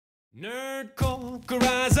Nerdcore could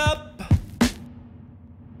rise up.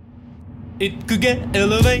 It could get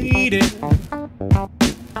elevated.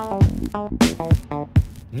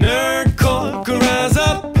 Nerdcore could rise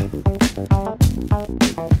up.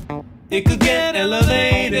 It could get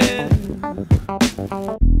elevated.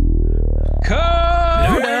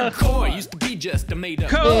 Nerdcore used to be just a made up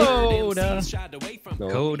Coda. shied away from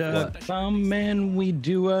Coda, come and we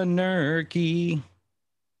do a nerky.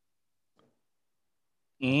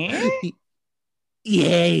 Yay!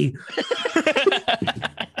 I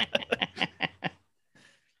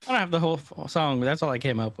don't have the whole song, but that's all I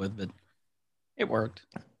came up with, but it worked.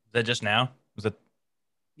 Is that just now? Was it?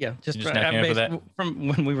 Yeah, just now came up with that? from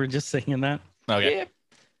when we were just singing that. Okay. Yeah.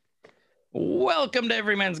 Welcome to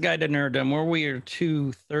Everyman's Guide to Nerddom, where we are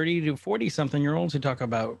two 30 to 40 something year olds who talk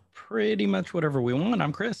about pretty much whatever we want.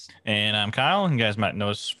 I'm Chris. And I'm Kyle. You guys might know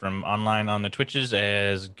us from online on the Twitches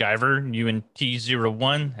as Guyver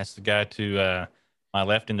UNT01. That's the guy to my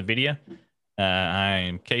left in the video.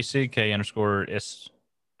 I'm KSig,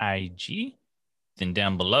 K_SIG. Then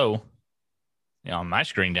down below, on my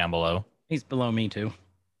screen down below, He's below me too.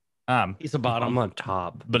 He's the bottom. I'm on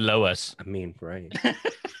top. below us. I mean, right.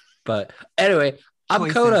 But anyway, I'm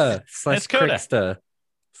Voices. Coda / That's Coda. Krista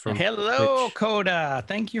from Hello, Twitch. Coda.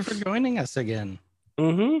 Thank you for joining us again.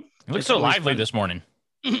 Mm-hmm. You look It's so always lively fun. this morning.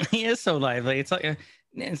 He is so lively. It's like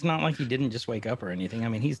it's not like he didn't just wake up or anything. I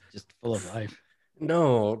mean, he's just full of life.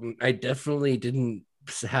 No, I definitely didn't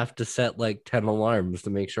have to set like 10 alarms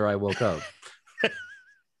to make sure I woke up.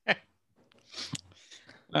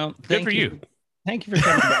 Well, Good thank for you. Thank you for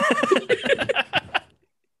coming back.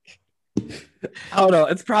 I don't know.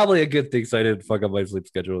 It's probably a good thing so I didn't fuck up my sleep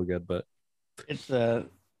schedule again, but It's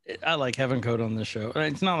I like having Coda on the show.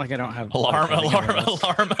 It's not like I don't have Alarm.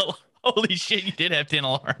 like, Holy shit, you did have 10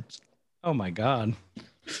 alarms. Oh my god.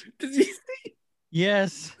 did you see?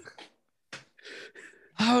 Yes.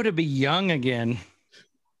 Oh, to be young again.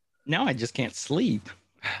 Now I just can't sleep.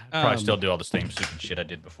 Probably still do all the same stupid shit I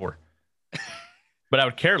did before. But I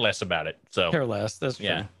would care less about it. So care less. That's true.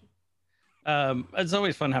 Yeah. It's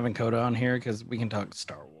always fun having Coda on here because we can talk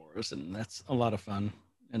Star Wars, and that's a lot of fun.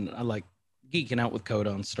 And I like geeking out with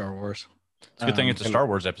Coda on Star Wars. it's a good thing it's a Star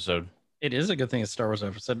Wars episode. It is a good thing it's Star Wars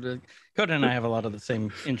episode. Coda and I have a lot of the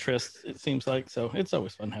same interests, it seems like. So it's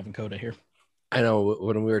always fun having Coda here. I know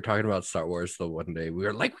when we were talking about Star Wars the one day, we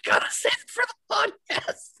were like, we gotta save it for the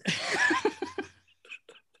podcast.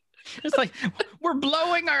 It's like we're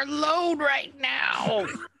blowing our load right now.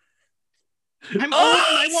 I'm old and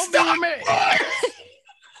I won't be remembered.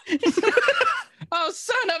 Oh,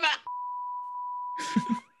 son of a!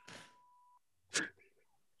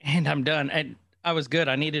 And I'm done. And I was good.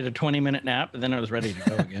 I needed a 20-minute nap, and then I was ready to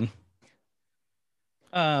go again.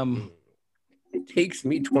 It takes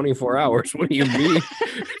me 24 hours. What do you mean?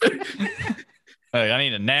 I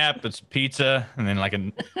need a nap, it's pizza, and then like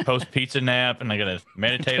a post pizza nap, and I gotta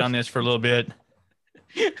meditate on this for a little bit.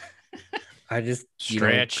 I just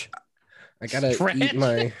Stretch. I gotta Stretch. eat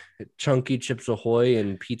my chunky Chips Ahoy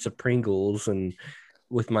and pizza Pringles and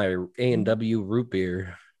with my A&W root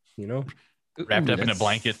beer, you know? Wrapped Ooh, up in a that's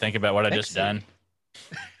blanket, think about what I just sexy.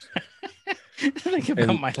 done. Think about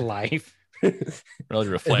And- my life. Really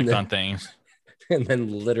reflect then- on things. And then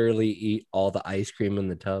literally eat all the ice cream in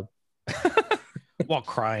the tub. While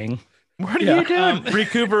crying. What are Yeah. you doing?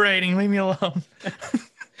 Recuperating. Leave me alone.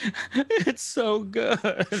 It's so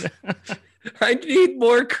good. I need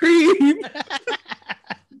more cream.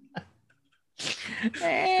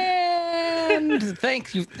 And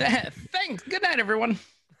thank you. Thanks. Good night, everyone.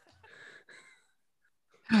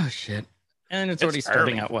 Oh, shit. And it's already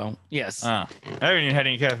starting early. out well. Yes. I haven't even had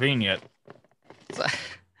any caffeine yet.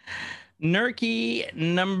 Nerky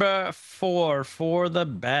number 4 for the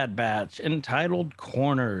Bad Batch, entitled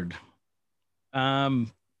Cornered.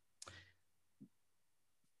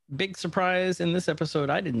 Big surprise in this episode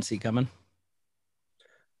I didn't see coming.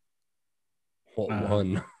 What Uh,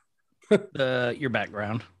 one? Your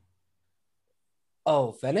background.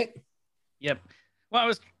 Oh, Fennec? Yep. Well, I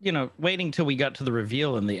was, waiting till we got to the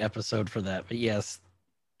reveal in the episode for that. But yes.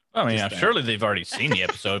 I mean, Just that. surely they've already seen the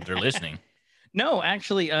episode if they're listening. No,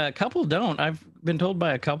 actually, a couple don't. I've been told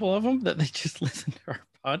by a couple of them that they just listen to our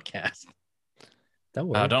podcast. That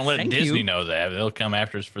works. Don't let Thank Disney you. know that. They'll come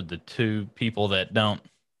after us for the 2 people that don't.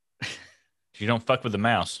 You don't fuck with the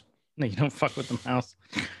mouse. No, you don't fuck with the mouse.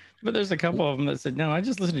 But there's a couple of them that said, no, I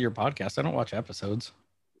just listen to your podcast. I don't watch episodes.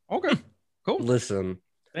 Okay, cool. Listen,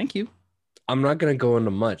 Thank you. I'm not going to go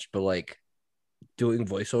into much, but like doing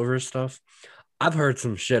voiceover stuff, I've heard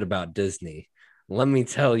some shit about Disney. Let me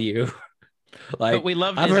tell you. Like, But we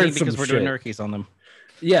love I've Disney heard some because we're doing shit. Nerkies on them.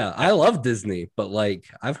 Yeah, I love Disney, but like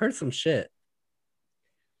I've heard some shit.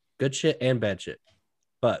 Good shit and bad shit.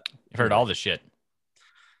 But You've heard all the shit.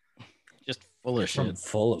 Just full of I'm shit.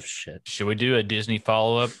 full of shit. Should we do a Disney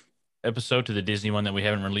follow-up episode to the Disney one that we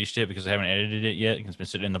haven't released yet because I haven't edited it yet? It's been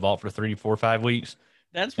sitting in the vault for 3, 4, 5 weeks.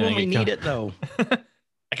 That's And when I we get need it, though.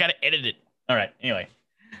 I gotta edit it. All right. Anyway,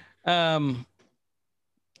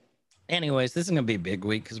 Anyways, this is gonna be a big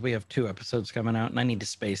week because we have 2 episodes coming out, and I need to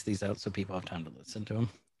space these out so people have time to listen to them.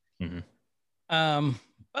 Mhm.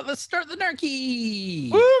 But let's start the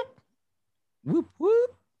narky. Whoop. Whoop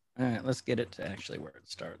whoop. All right, let's get it to actually where it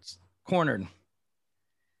starts. Cornered.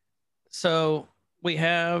 So we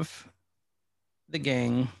have the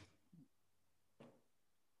gang.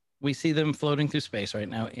 We see them floating through space right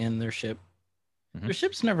now in their ship. Mhm. Their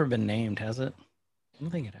ship's never been named, has it? I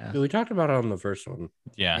don't think it has. We talked about it on the first one.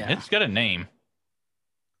 Yeah, Yeah. it's got a name.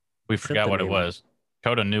 We Said forgot the what it name. was.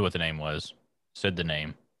 Coda knew what the name was. Said the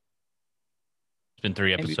name. It's been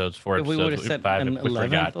 3 Maybe episodes, 4 If we would have episodes, set 5. an We 11th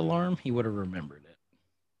forgot. alarm, he would have remembered it.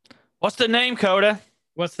 What's the name, Coda?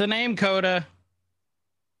 What's the name, Coda?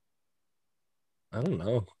 I don't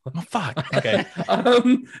know. Oh, fuck. Okay.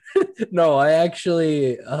 No, I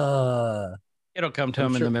actually It'll come to I'm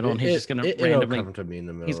him in sure the middle, and he's just gonna it'll randomly. come to me in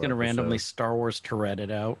the middle He's gonna of the randomly episode. Star Wars Tourette it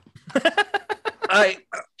out. I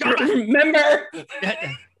remember.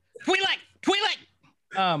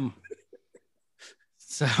 Twi'lek.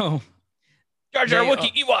 So Jar Jar They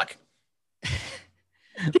Wookiee Ewok.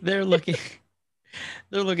 they're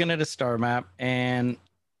looking at a star map, and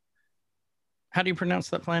how do you pronounce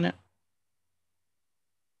that planet?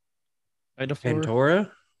 Idaflor?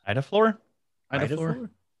 Pandora? Idaflor? Idaflor?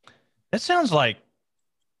 That sounds like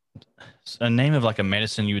a name of like a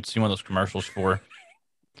medicine you would see one of those commercials for.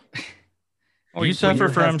 Or you suffer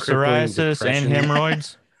have from crippling psoriasis and depression.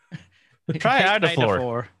 hemorrhoids? Try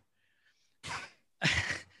Idaflor.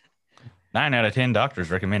 9 out of 10 doctors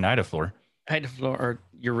recommend Idaflor. Idaflor, or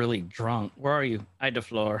you're really drunk. Where are you?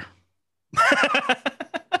 Idaflor.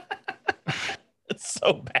 It's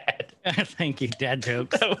so bad. Thank you. Dad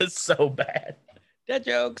jokes. That was so bad. Dad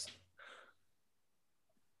jokes.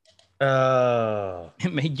 Oh,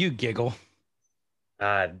 It made you giggle.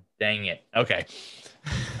 God dang it. Okay.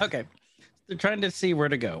 Okay. They're trying to see where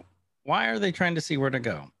to go. Why are they trying to see where to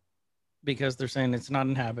go? Because they're saying it's not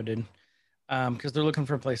inhabited. Because they're looking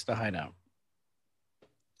for a place to hide out.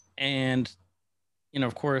 And,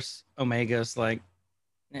 of course, Omega's like,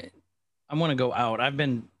 I want to go out. I've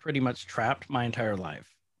been pretty much trapped my entire life.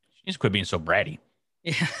 She needs to quit being so bratty.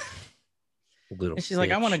 Yeah. Little And she's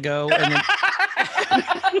like, I bitch. want to go. And then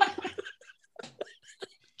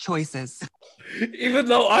Choices. Even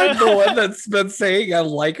though I'm the one that's been saying I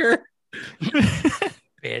like her.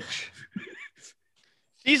 bitch.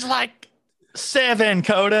 She's like 7,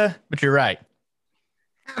 Coda. But you're right.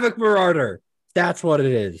 Havoc Marauder. That's what it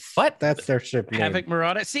is. What? That's their ship name. Havoc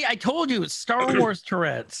Marauder. See, I told you it's Star Wars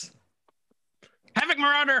Tourette's. Havoc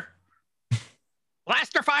Marauder.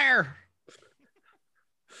 Blaster fire.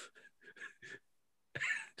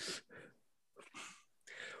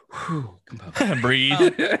 Whew, compose.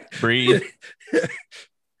 Breathe. Breathe.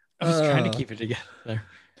 I was trying to Uh. keep it together there.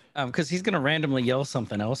 Because he's gonna randomly yell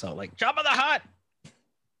something else out, like Jabba the Hutt,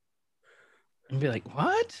 and be like,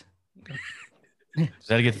 "What?" Just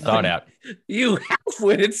had to get the thought out. You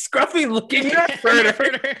half-witted, scruffy-looking nut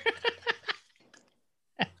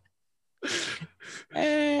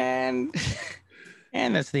and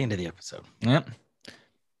that's the end of the episode. Yep.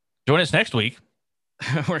 Join us next week.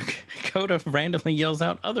 Where Coda randomly yells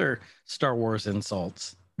out other Star Wars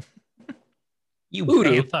insults. You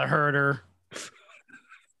Booty. bantha herder.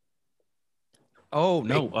 Oh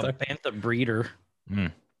no, a Bantha. bantha breeder.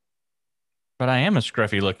 But I am a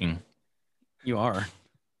scruffy looking. You are.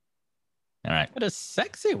 All right. What a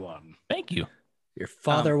sexy one. Thank you. Your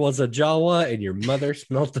father was a Jawa and your mother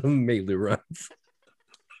smelt the Melu runs.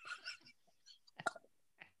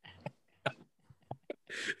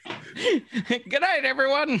 Good night,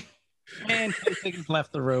 everyone. And Casey's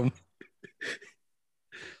left the room.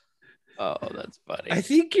 Oh, that's funny. I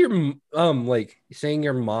think your like saying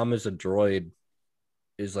your mom is a droid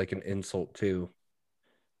is like an insult too.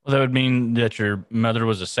 Well, that would mean that your mother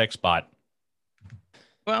was a sex bot,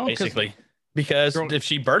 well, 'cause- basically. Because Girl- if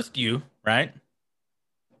she birthed you, right?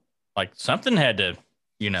 Like something had to,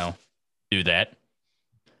 do that.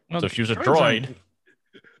 well, So if she was a droids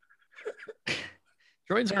droid.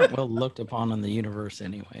 Droids aren't well looked upon in the universe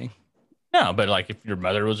anyway. No, but like if your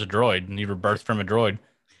mother was a droid and you were birthed from a droid,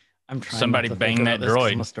 I'm trying. Somebody not to bang think that about this 'cause droid.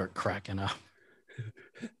 I'm gonna start cracking up.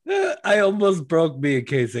 I almost broke me a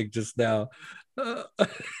Kasich just now.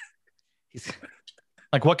 He's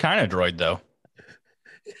like what kind of droid though?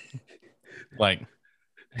 Like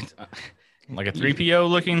a 3PO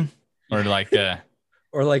looking, or like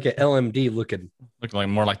Or like an LMD looking. looking like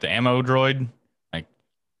more like the ammo droid. Like,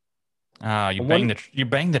 you One-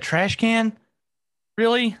 banged the trash can?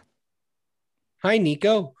 Really? Hi,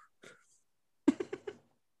 Nico.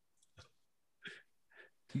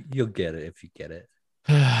 You'll get it if you get it.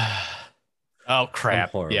 Oh crap!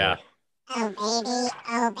 I'm horrible. Yeah, Oh baby,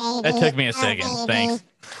 oh baby. that took me a oh, second. baby. Thanks.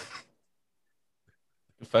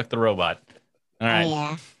 Fuck the robot. All Oh right.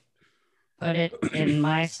 yeah. Put it in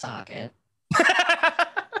my socket.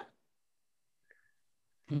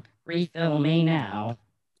 Refill me now.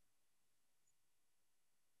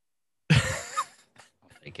 I'll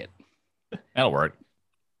take it. That'll work.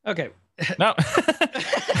 Okay. No.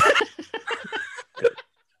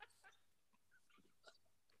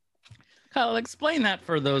 Kyle, explain that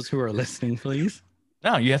for those who are listening, please.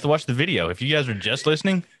 No, you have to watch the video. If you guys are just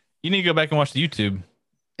listening, you need to go back and watch the YouTube.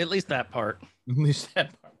 At least that part. At least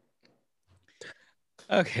that part.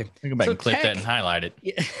 Okay. Go back So and click that Tech- and highlight it.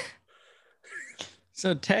 Yeah.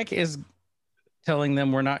 So Tech is telling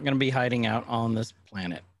them we're not going to be hiding out on this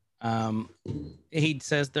planet. He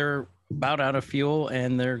says they're about out of fuel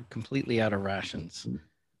and they're completely out of rations.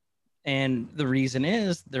 And the reason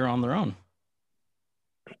is they're on their own.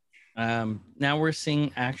 Now we're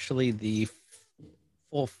seeing actually the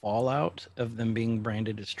full fallout of them being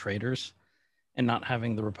branded as traitors and not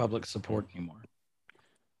having the Republic support anymore.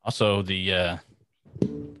 Also, the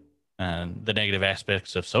negative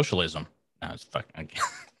aspects of socialism. No, it's fucking.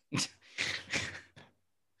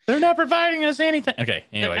 They're not providing us anything. Okay,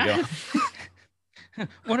 anyway, go.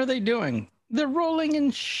 What are they doing? They're rolling in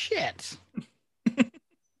shit.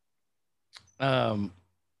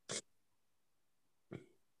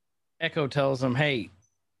 Echo tells them, "Hey,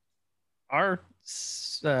 our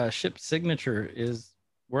ship's signature is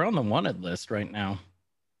we're on the wanted list right now."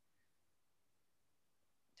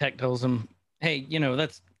 Tech tells them, "Hey,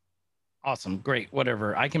 that's awesome, great,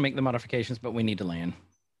 whatever. I can make the modifications, but we need to land."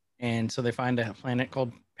 And so they find a planet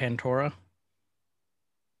called Pantora,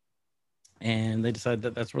 and they decide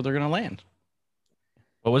that that's where they're going to land.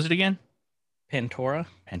 What was it again? Pantora.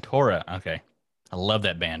 Pantora. Okay, I love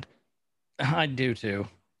that band. I do too.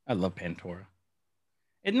 I love Pantora.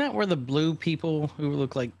 Isn't that where the blue people who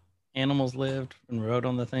look like animals lived and rode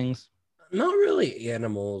on the things? Not really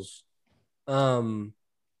animals. On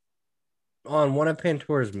one of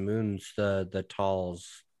Pantora's moons, the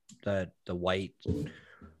Talls, the white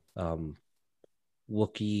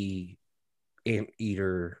Wookiee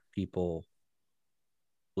anteater people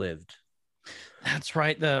lived. That's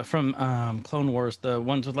right. The from Clone Wars, the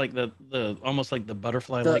ones with like the almost like the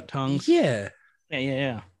butterfly like tongues. Yeah.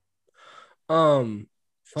 Yeah. So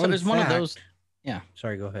there's one of those. Yeah.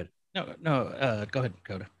 Sorry, go ahead. No. Go ahead,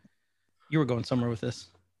 Coda. You were going somewhere with this.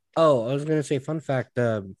 Oh, I was gonna say, fun fact: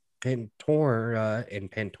 Pantora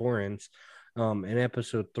and Pantorans, in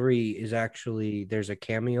episode 3 is actually there's a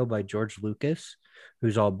cameo by George Lucas,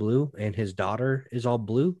 who's all blue, and his daughter is all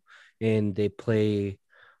blue, and they play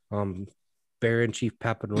Baron Chief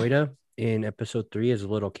Papanoida in episode 3 as a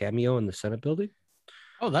little cameo in the Senate building.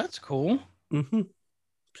 Oh, that's cool. Mm-hmm.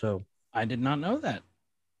 So I did not know that.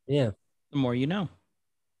 yeah. The more you know.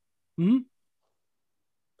 Mm-hmm.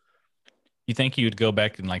 You think he would go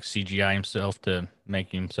back and like CGI himself to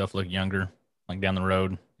make himself look younger, like down the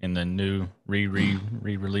road in the new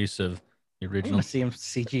re-release of the I original? want to see him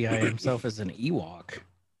CGI himself as an Ewok.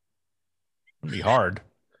 It'd be hard.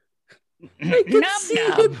 I can see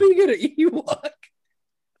him being an Ewok.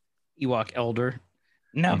 Ewok elder.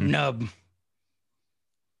 Nub Mhm.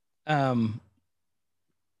 nub.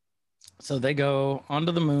 So they go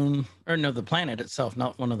onto the moon, or no, the planet itself,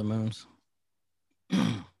 not one of the moons.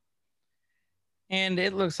 And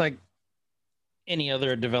it looks like any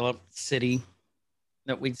other developed city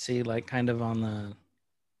that we'd see, like kind of on the.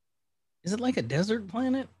 Is it like a desert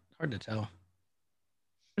planet? Hard to tell.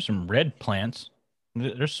 There's some red plants.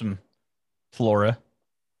 There's some flora.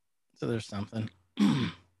 So there's something.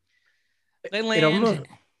 They It land. almost,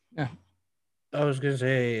 Yeah. I was gonna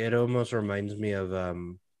say it almost reminds me of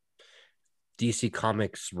DC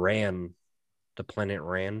Comics Ran, the planet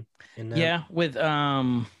Ran in that. Yeah, with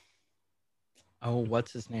oh,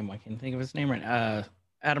 what's his name? I can't think of his name right.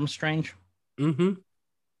 Adam Strange. Mm-hmm.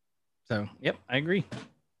 So, yep, I agree.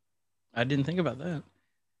 I didn't think about that.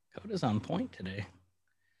 Coda's on point today.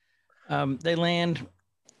 They land.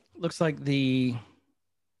 Looks like the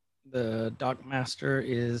dock master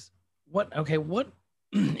is what? Okay, what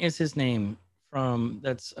is his name from?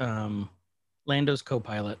 That's Lando's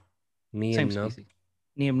co-pilot. Same species.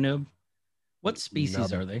 Neum Nub. What species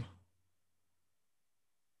Nub. are they?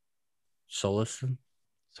 Solison.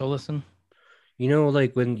 Solison. You know,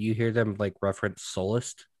 like when you hear them like reference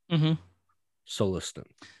Solist, Mm-hmm. Soliston.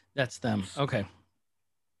 That's them. Okay.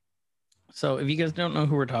 So if you guys don't know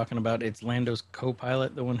who we're talking about, it's Lando's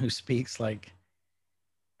co-pilot, the one who speaks like.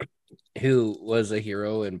 Who was a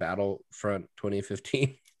hero in Battlefront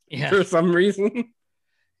 2015 Yeah. for some reason.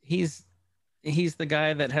 He's the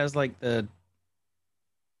guy that has like the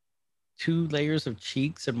 2 layers of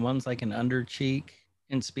cheeks and one's like an under cheek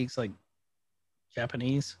and speaks like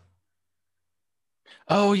Japanese.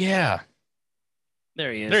 Oh yeah,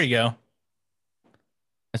 There he is. there you go.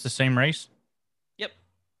 That's the same race. Yep.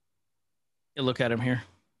 You look at him here.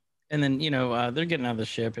 And then, they're getting out of the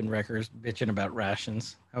ship and Wrecker's bitching about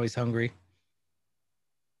rations, how he's hungry.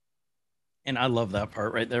 And I love that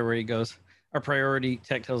part right there where he goes,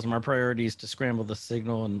 Tech tells him our priority is to scramble the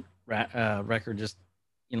signal, and Wrecker just,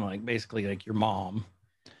 like basically like your mom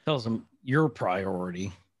tells him your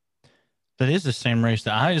priority. That is the same race.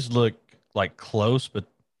 The eyes look like close, but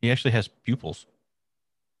he actually has pupils.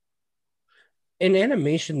 In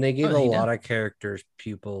animation, they gave Oh, a he lot of characters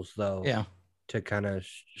pupils, though. Yeah. To kind of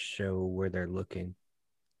show where they're looking.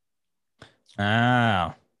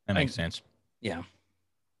 Ah, that makes sense. Yeah.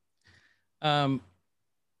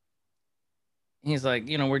 He's like,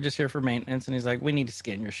 we're just here for maintenance. And he's like, we need to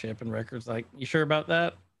scan your ship. And Wrecker's like, you sure about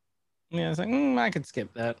that? Yeah, it's like, I could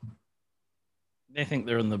skip that. They think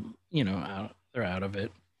they're in the, they're out of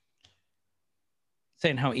it.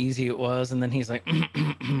 Saying how easy it was. And then he's like,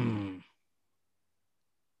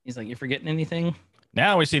 he's like, you forgetting anything?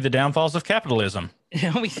 Now we see the downfalls of capitalism.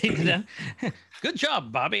 Yeah, we see that. Good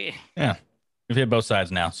job, Bobby. Yeah, we've hit both sides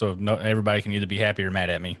now, so everybody can either be happy or mad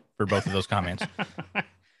at me for both of those comments.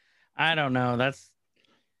 I don't know. That's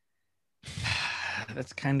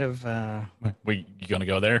kind of. You gonna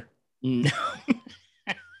go there? No,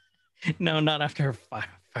 no, not after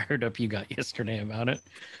fired up you got yesterday about it.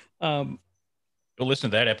 Go listen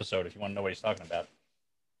to that episode if you want to know what he's talking about.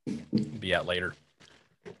 It'll be out later.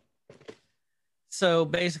 So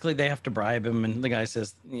basically, they have to bribe him, and the guy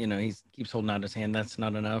says, he keeps holding out his hand. That's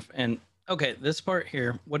not enough. And okay, this part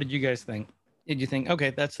here. What did you guys think? Did you think, okay,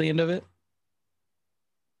 that's the end of it?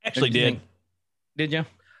 Actually, did. Did you?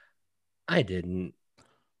 I didn't.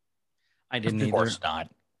 I didn't Of either. course not.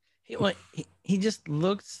 He just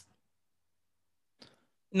looks,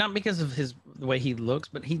 not because of the way he looks,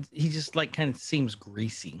 but he just like kind of seems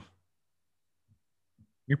greasy.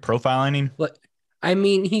 You're profiling him. But I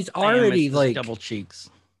mean, he's already It's like double cheeks.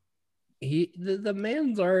 the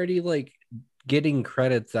man's already like getting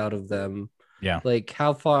credits out of them. Yeah. Like,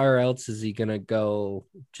 how far else is he gonna go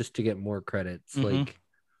just to get more credits? Mhm. Like,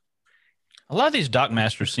 A lot of these dock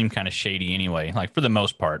masters seem kind of shady anyway, like for the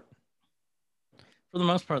most part. For the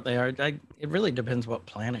most part, they are. It really depends what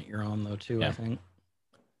planet you're on, though, too. Yeah. I think.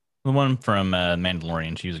 The one from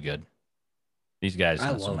Mandalorian, she was good. These guys,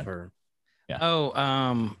 I not so love much. her. Yeah.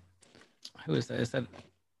 Oh, who is that? Is that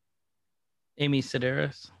Amy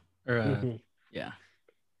Sedaris? Or Mhm. yeah,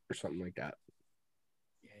 Or something like that.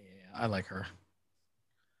 yeah. I like her.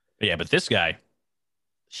 But yeah, but this guy,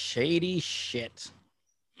 Shady shit.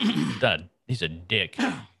 he's a dick.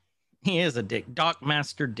 He is a dick. Dock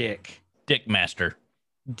Master Dick. Dick master.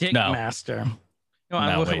 Dick No. Master. No,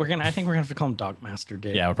 No, we're wait. gonna. I think we're gonna have to call him Dock Master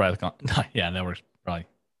Dick. Yeah, we're probably yeah, that works probably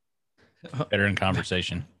better in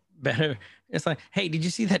conversation. Better. It's like, hey, did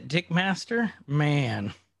you see that Dick Master?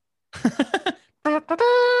 Man,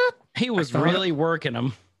 he was thought- really working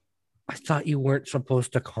him. I thought you weren't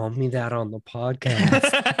supposed to call me that on the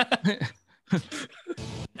podcast.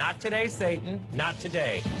 Not today, Satan. Not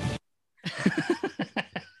today.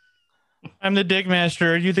 I'm the dick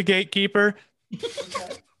master. Are you the gatekeeper?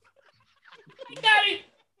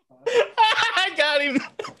 I got him.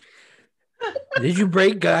 Did you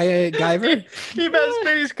break Guyver? He about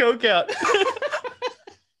spit his coke out.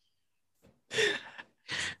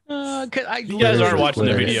 You guys aren't watching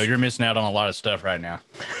the video. You're missing out on a lot of stuff right now.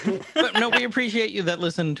 But no, we appreciate you that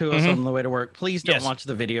listen to us Mhm. on the way to work. Please don't Yes. watch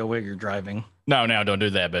the video while you're driving. No, don't do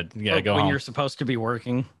that. But you gotta Or go when home. you're supposed to be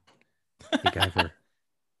working. Hey, Guyver.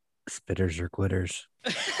 Spitters or quitters.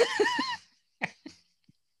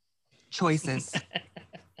 Choices.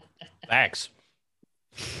 Facts.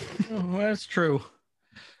 Oh, that's true.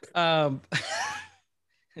 Don't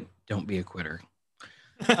be a quitter.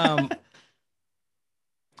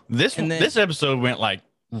 This And then- this episode went like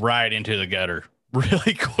right into the gutter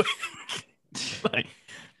really quick. Like,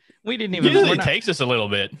 We didn't even. usually We're it not, takes us a little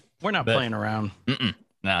bit. we're not but- playing around. No,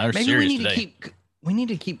 they're Maybe we serious need today. to keep. We need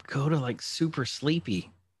to keep Coda like super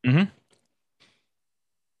sleepy. Mhm.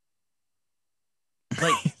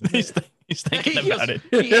 Like he's thinking He about goes-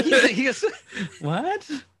 it. he goes, what?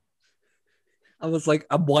 I was like,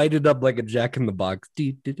 I'm winded up like a Jack in the Box.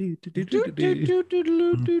 He's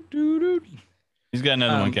got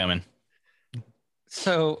another one coming.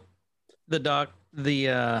 So the Doc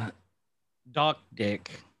Dick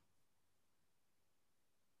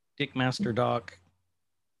Master Doc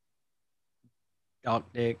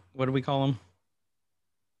Dick, what do we call him?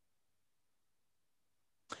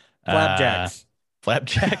 Flapjacks.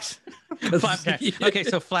 Flapjacks. Flapjack. Okay,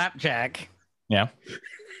 so Flapjack. Yeah.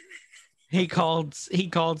 He called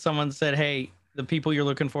someone, said, "Hey, the people you're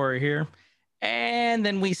looking for are here." And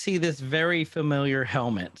then we see this very familiar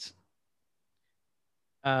helmet.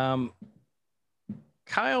 Kyle,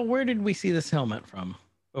 where did we see this helmet from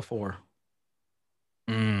before?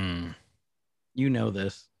 You know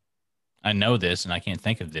this. I know this, and I can't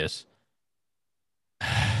think of this.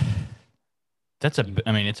 It's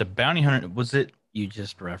a bounty hunter. Was it? You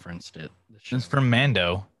just referenced it. It's from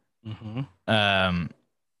Mando. Mm-hmm.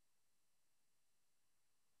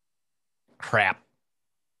 Crap.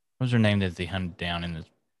 What was her name that they hunted down and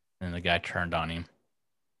the guy turned on him?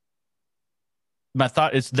 I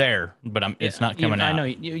thought it's there, but it's not coming out. I know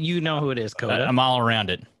you know who it is, Coda. I'm all around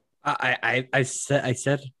it. I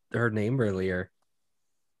said her name earlier.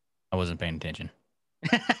 I wasn't paying attention.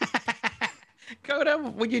 Coda,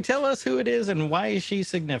 would you tell us who it is and why is she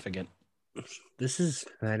significant? This is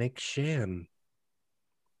Fennec Shan.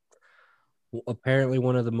 Apparently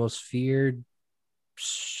one of the most feared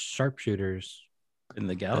sharpshooters in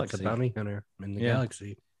the galaxy. That's a bounty hunter in the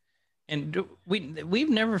galaxy. And we've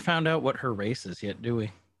never found out what her race is yet, do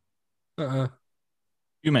we?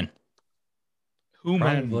 Human.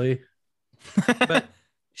 Probably. But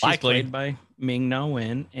she's Likely. played by Ming-Na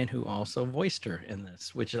Wen, and who also voiced her in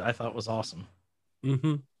this, which I thought was awesome.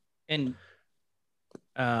 Mm-hmm. And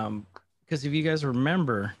because if you guys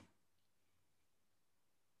remember,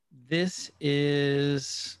 this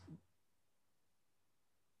is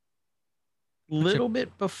a little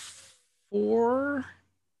bit before.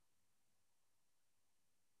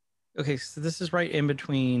 Okay, so this is right in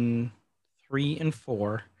between 3 and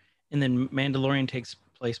 4, and then Mandalorian takes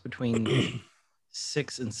place between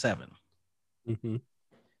 6 and 7. Mm-hmm.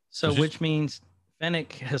 So, which means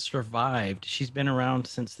Fennec has survived. She's been around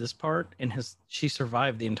since this part, and she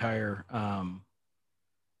survived the entire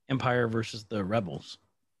Empire versus the Rebels,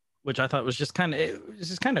 which I thought was just kind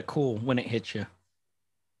of cool when it hits you.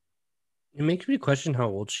 It makes me question how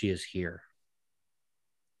old she is here.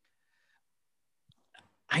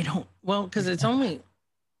 Because it's only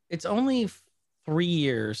 3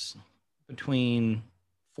 years between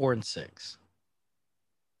 4 and 6.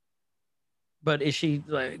 But is she,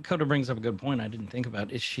 like Coda brings up a good point I didn't think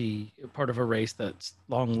about, is she part of a race that's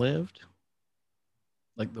long lived?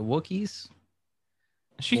 Like the Wookiees?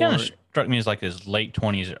 She kind of struck me as like his late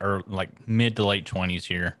 20s or like mid to late 20s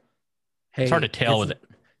here. Hey, it's hard to tell with it.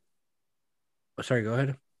 Sorry, go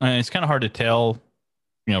ahead. It's kind of hard to tell,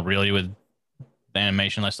 really with the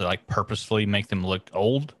animation unless they like purposefully make them look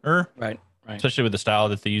older. Right. Especially with the style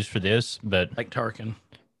that they use for this. But like Tarkin.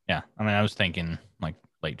 Yeah. I mean, I was thinking like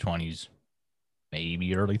late 20s,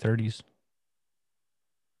 maybe early 30s.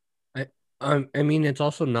 I mean, it's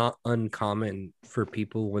also not uncommon for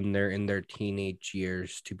people when they're in their teenage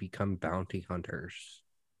years to become bounty hunters.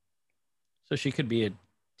 So she could be a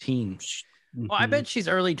teen. Mm-hmm. Well, I bet she's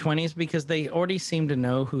early 20s because they already seem to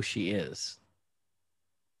know who she is.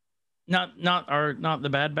 Not the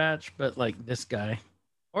Bad Batch, but like this guy.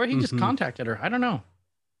 Or he just contacted her. I don't know.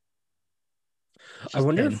 I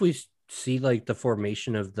wonder if we see like the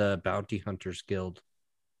formation of the Bounty Hunters Guild.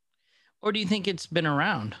 Or do you think it's been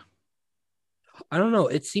around? I don't know.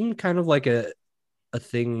 It seemed kind of like a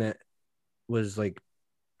thing that was like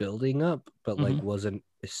building up, but like wasn't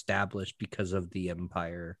established because of the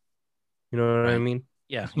Empire. You know what I mean?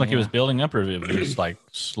 Yeah. Like it was building up, or it was like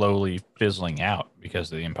slowly fizzling out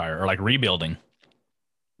because of the Empire, or like rebuilding.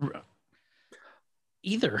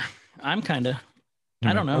 Either. I'm kind of.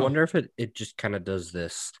 I don't know. I wonder if it just kind of does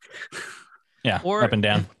this. Yeah. Or up and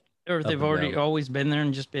down. Or if they've already always been there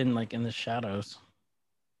and just been like in the shadows.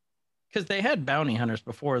 Because they had bounty hunters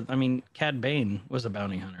before. I mean, Cad Bane was a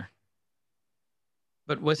bounty hunter.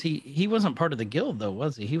 But was he wasn't part of the guild though,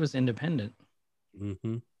 was he? He was independent.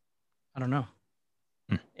 Mm-hmm. I don't know.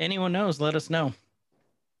 Anyone knows, let us know.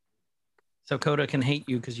 So Coda can hate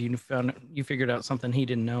you because you figured out something he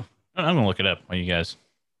didn't know. I'm gonna look it up while you guys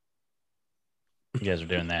are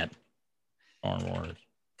doing that. Star Wars.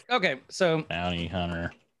 Okay, so Bounty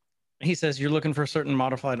Hunter. He says you're looking for a certain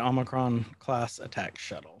modified Omicron class attack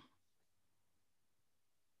shuttle.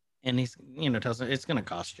 And he's, tells her it's going to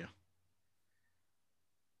cost you.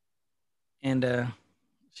 And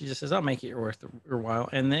she just says, I'll make it worth your while.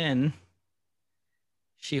 And then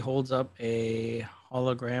she holds up a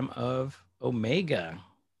hologram of Omega,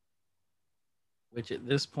 which at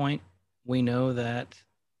this point we know that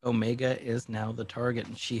Omega is now the target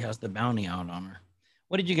and she has the bounty out on her.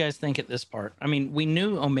 What did you guys think at this part? I mean, we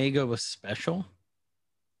knew Omega was special.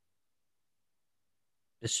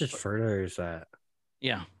 This just furthers that.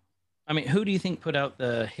 Yeah. I mean, who do you think put out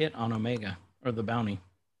the hit on Omega or the bounty?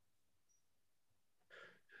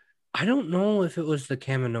 I don't know if it was the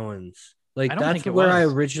Kaminoans. Like, I don't that's think it where I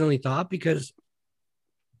was. originally thought, because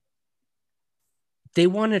they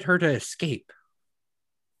wanted her to escape.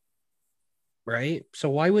 Right? So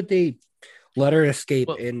why would they let her escape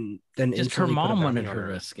Well, and then Just her instantly put a mom bounty wanted on her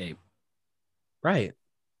to escape. Right.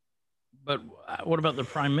 But what about the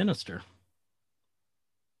prime minister?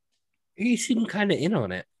 He seemed kind of in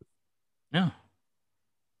on it. Yeah.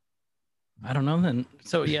 I don't know then.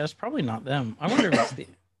 So yeah, it's probably not them. I wonder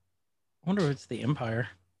if it's the Empire.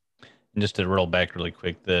 And just to roll back really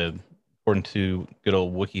quick, according to good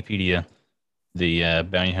old Wikipedia, the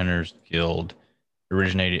Bounty Hunters Guild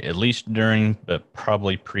originated at least during, but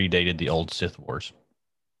probably predated the old Sith Wars.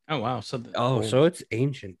 Oh wow. So it's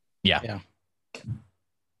ancient. Yeah.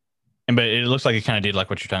 But it looks like it kind of did like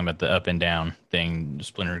what you're talking about, the up and down thing, the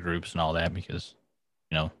splinter groups and all that, because,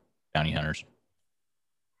 bounty hunters.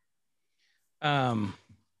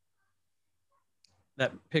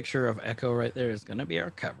 That picture of Echo right there is going to be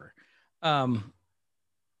our cover.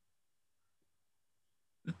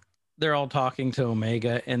 They're all talking to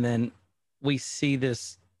Omega, and then we see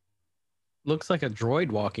this looks like a droid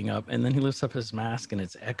walking up, and then he lifts up his mask and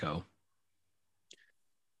it's Echo.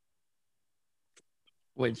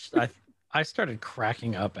 Which I started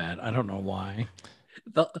cracking up at. I don't know why.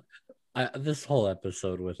 This whole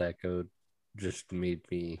episode with Echo just made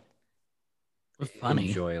me funny.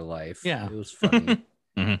 Enjoy life. Yeah. It was funny.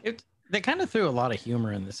 They kind of threw a lot of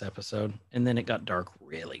humor in this episode, and then it got dark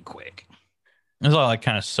really quick. There's a lot of like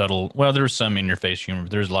kind of subtle. Well, there was some in your face humor,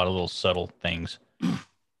 but there's a lot of little subtle things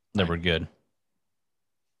that were good.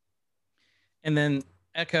 And then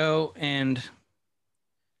Echo and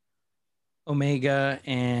Omega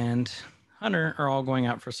and Hunter are all going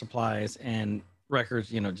out for supplies, and Wrecker's,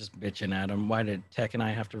 just bitching at him. Why did Tech and I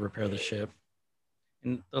have to repair the ship?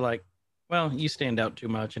 And they're like, well, you stand out too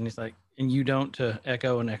much. And he's like, and you don't, to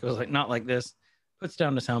Echo. And Echo's like, not like this. Puts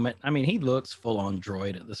down his helmet. I mean, he looks full on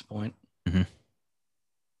droid at this point. Mm-hmm.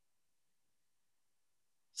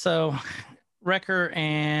 So Wrecker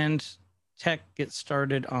and Tech get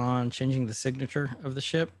started on changing the signature of the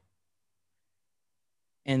ship.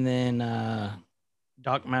 And then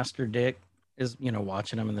Doc Master Dick is,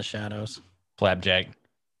 watching him in the shadows. Flapjack.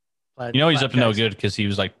 He's up to no good because he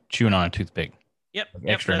was like chewing on a toothpick. Yep.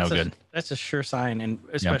 Extra no good. That's a sure sign, and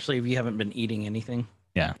especially if you haven't been eating anything.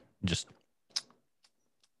 Yeah. Just.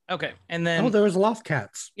 Okay. And then. there was loft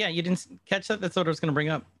cats. Yeah, you didn't catch that? That's what I was going to bring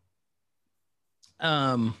up.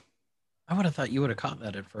 I would have thought you would have caught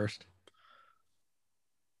that at first.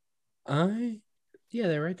 Yeah,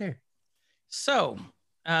 they're right there. So,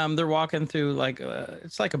 they're walking through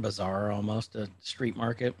it's like a bazaar almost, a street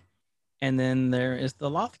market. And then there is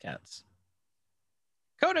the Lothcats.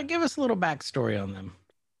 Coda, give us a little backstory on them.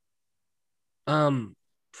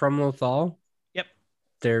 From Lothal? Yep.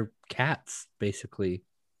 They're cats, basically.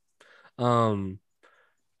 Ezra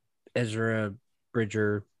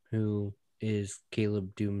Bridger, who is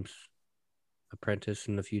Caleb Doom's apprentice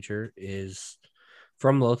in the future, is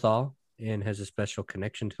from Lothal and has a special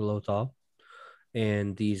connection to Lothal.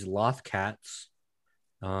 And these Lothcats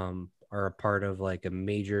are a part of like a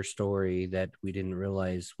major story that we didn't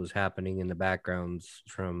realize was happening in the backgrounds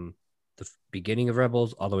from the beginning of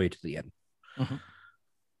Rebels all the way to the end. Mm-hmm.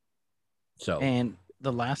 So, and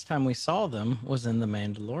the last time we saw them was in The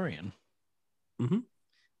Mandalorian. Mm-hmm.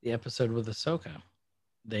 The episode with Ahsoka.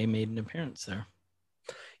 They made an appearance there.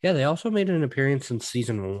 Yeah, they also made an appearance in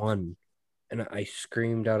season 1. And I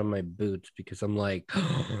screamed out of my boots because I'm like,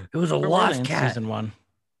 it was a Lothcat. Season 1.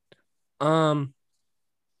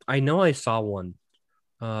 I know I saw one.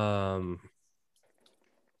 I'm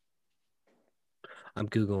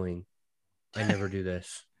Googling. I never do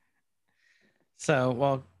this. So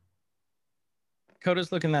while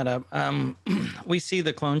Coda's looking that up, we see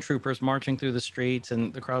the clone troopers marching through the streets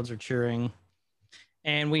and the crowds are cheering.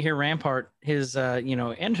 And we hear Rampart, his,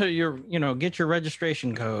 enter your, get your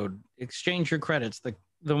registration code, exchange your credits, the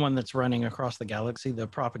one that's running across the galaxy, the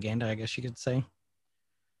propaganda, I guess you could say.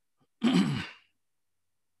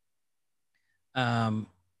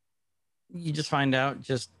 You just find out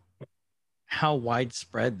just how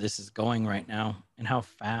widespread this is going right now and how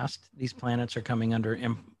fast these planets are coming under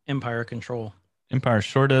Empire control. Empire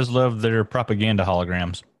sure does love their propaganda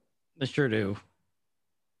holograms. They sure do.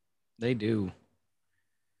 They do.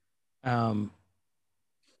 You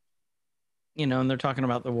know, and they're talking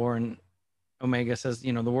about the war, and Omega says,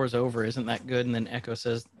 you know, the war's over. Isn't that good? And then Echo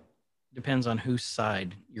says, depends on whose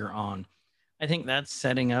side you're on. I think that's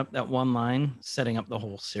setting up that one line, setting up the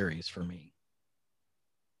whole series for me.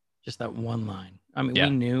 Just that one line. I mean, Yeah.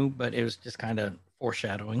 we knew, but it was just kind of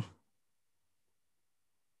foreshadowing.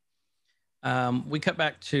 We cut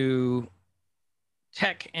back to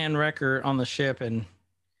Tech and Wrecker on the ship, and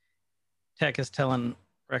Tech is telling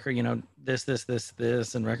Wrecker, you know, this,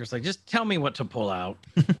 and Wrecker's like, just tell me what to pull out.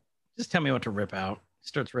 Just tell me what to rip out.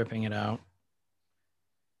 Starts ripping it out.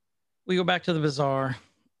 We go back to the bazaar,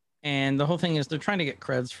 and the whole thing is they're trying to get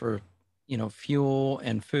creds for, you know, fuel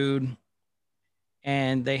and food.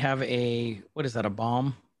 And they have a, what is that, a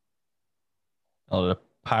bomb? Oh, the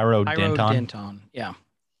pyrodenton. Pyrodenton, yeah.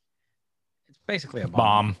 It's basically a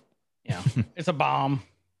bomb. Yeah, it's a bomb.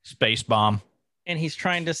 Space bomb. And he's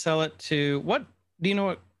trying to sell it to, what, do you know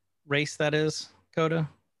what race that is, Coda?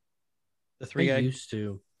 The I three-eyed? used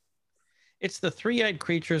to. It's the three-eyed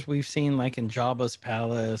creatures we've seen like in Jabba's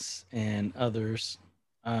palace and others.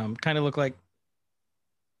 Kind of look like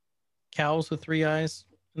cows with 3 eyes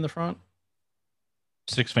in the front.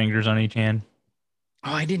 6 fingers on each hand.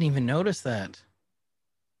 Oh, I didn't even notice that.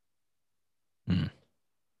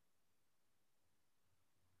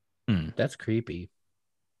 That's creepy.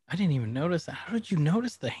 I didn't even notice that. How did you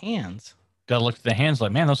notice the hands? Gotta look at the hands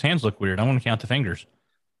like, man, those hands look weird. I want to count the fingers.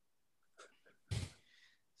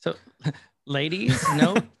 So, ladies,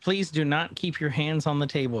 no, please do not keep your hands on the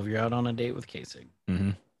table if you're out on a date with Kasich.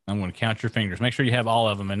 Mm-hmm. I'm going to count your fingers. Make sure you have all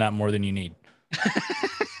of them and not more than you need.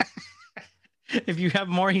 If you have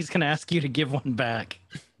more, he's going to ask you to give one back.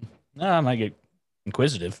 I might get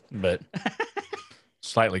inquisitive, but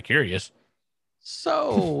slightly curious.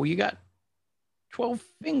 So, you got 12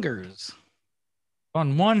 fingers.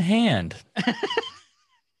 On one hand.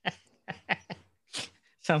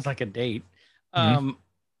 Sounds like a date. Mhm.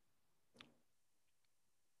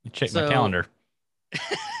 Check my calendar.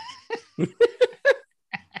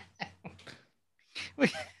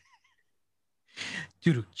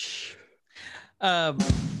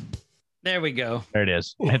 There we go. There it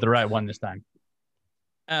is. I hit the right one this time.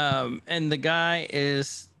 And the guy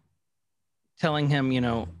is telling him, you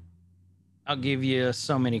know, I'll give you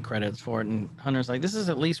so many credits for it. And Hunter's like, this is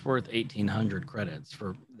at least worth 1,800 credits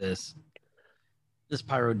for this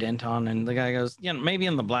pyrodenton. And the guy goes, yeah, maybe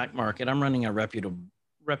in the black market. I'm running a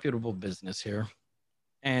reputable business here.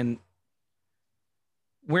 And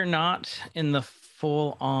we're not in the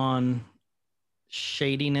full on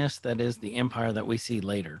shadiness that is the Empire that we see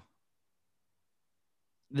later.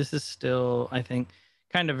 This is still, I think,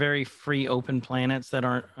 kind of very free open planets that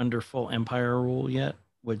aren't under full Empire rule yet,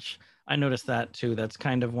 which I noticed that too. That's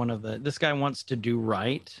kind of one of the, this guy wants to do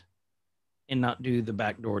right and not do the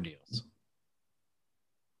backdoor deals,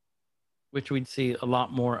 which we'd see a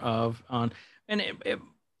lot more of on, and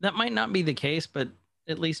that might not be the case, but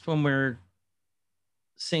at least when we're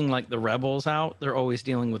seeing like the rebels out, they're always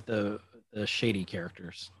dealing with the shady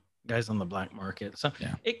characters, guys on the black market. So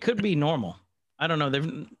yeah. It could be normal. I don't know.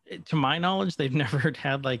 To my knowledge, they've never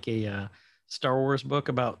had like a Star Wars book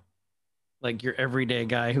about like your everyday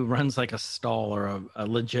guy who runs like a stall or a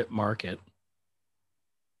legit market.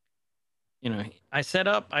 You know, I set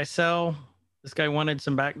up, I sell. This guy wanted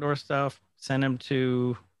some backdoor stuff, sent him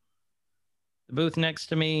to the booth next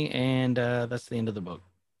to me, and that's the end of the book.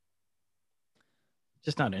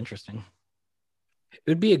 Just not interesting. It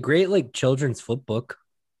would be a great like children's flip book.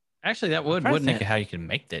 Actually, that would, I wouldn't think it? of how you can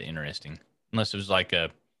make that interesting, unless it was like an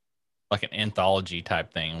anthology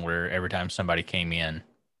type thing where every time somebody came in,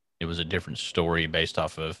 it was a different story based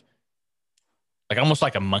off of like almost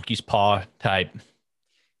like a monkey's paw type.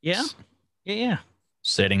 Yeah.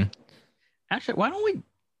 Setting. Actually, why don't we?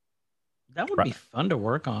 That would be fun to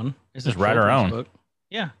work on. Is Just write our own book?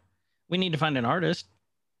 Yeah, we need to find an artist.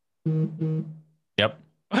 Yep.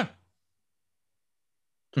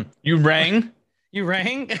 You rang. You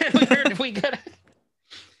rang. we could.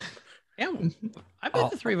 Yeah, I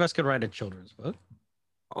bet the three of us could write a children's book.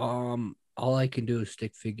 All I can do is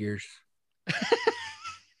stick figures.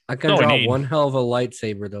 I can draw one hell of a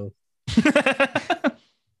lightsaber though.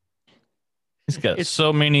 He's got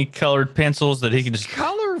so many colored pencils that he can just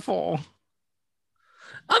colorful.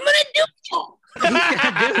 I'm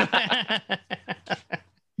gonna do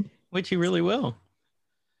which he really will.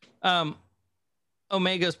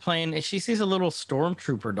 Omega's playing. She sees a little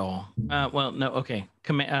stormtrooper doll. Well, no, okay,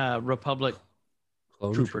 Republic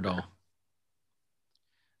trooper doll.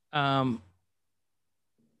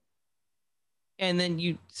 And then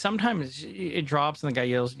you sometimes it drops and the guy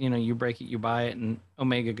yells, you know, you break it, you buy it, and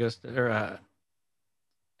Omega goes to, or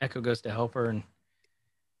Echo goes to help her. And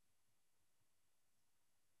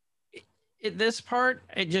this part,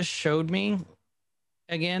 it just showed me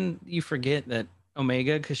again. You forget that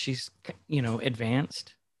Omega, because she's, you know,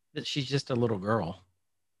 advanced, that she's just a little girl.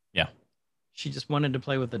 Yeah. She just wanted to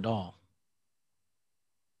play with the doll.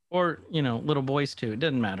 Or, you know, little boys too. It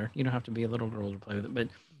doesn't matter. You don't have to be a little girl to play with it, but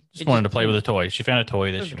Just wanted to play with a toy. She found a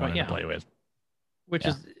toy that she wanted yeah. to play with. Which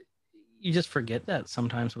is, you just forget that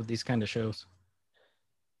sometimes with these kind of shows.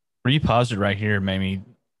 Where you paused it right here, Mamie.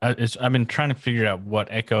 I've been trying to figure out what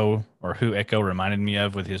Echo or who Echo reminded me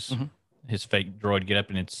of with his his fake droid get up,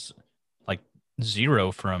 and it's like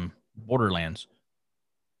Zero from Borderlands.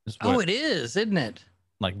 Oh, it is, isn't it?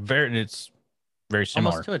 Like it's very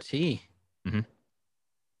similar. Almost to a T. Mm-hmm.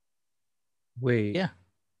 Wait. Yeah.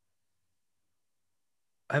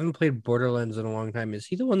 I haven't played Borderlands in a long time. Is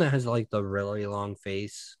he the one that has like the really long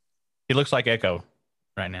face? He looks like Echo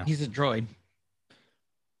right now. He's a droid.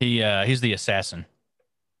 He's the assassin.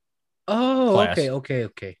 Oh, class.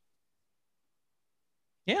 okay.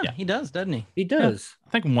 Yeah, he does, doesn't he? He does. I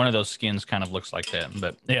think one of those skins kind of looks like that.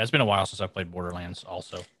 But yeah, it's been a while since I played Borderlands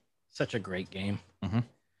also. Such a great game. Mm-hmm.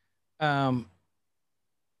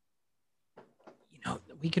 You know,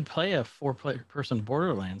 we could play a 4-person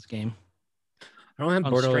Borderlands game. I don't have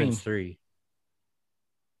On Borderlands stream. 3.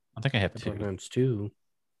 I think I have 2. Borderlands 2.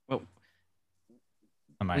 Well,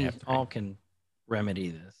 I might we have 3. all can remedy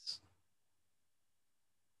this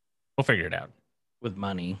We'll figure it out. with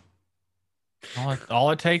money.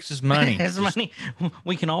 All it takes is money. It's money.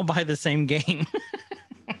 We can all buy the same game.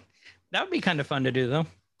 That would be kind of fun to do, though.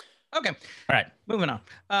 Okay. All right. Moving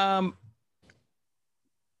on.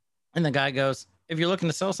 And the guy goes, if you're looking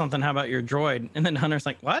to sell something, how about your droid? And then Hunter's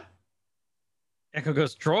like, what? Echo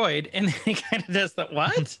goes, droid? And then he kind of does that,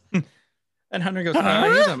 what? And Hunter goes, he's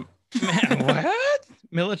a man, what?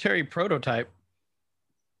 Military prototype.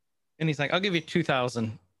 And he's like, I'll give you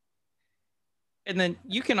 2,000. And then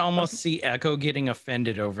you can almost see Echo getting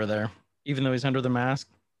offended over there, even though he's under the mask.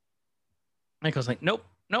 Echo's like, nope.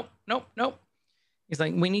 He's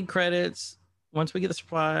like, we need credits. Once we get the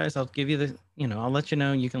supplies, I'll give you the, I'll let you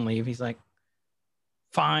know, you can leave. He's like,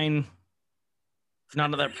 fine.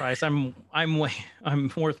 Not at that price. I'm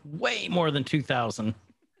worth way more than 2,000.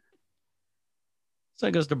 So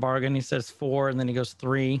he goes to bargain. He says 4, and then he goes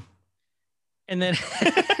 3. And then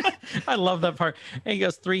I love that part. And he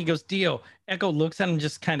goes 3. He goes, deal. Echo looks at him,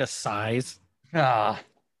 just kind of sighs.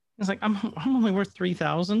 He's like, I'm only worth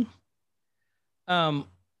 3,000.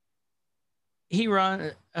 He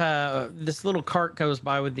run. This little cart goes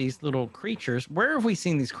by with these little creatures. Where have we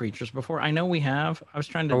seen these creatures before? I know we have. I was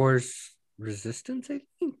trying to. Star Wars Resistance, I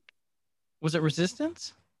think. Was it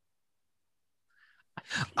Resistance?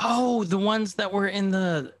 Oh, the ones that were in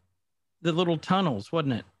the little tunnels,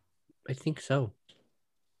 wasn't it? I think so.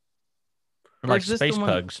 They're like is this the space one-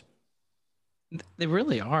 pugs. They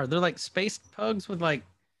really are. They're like space pugs with like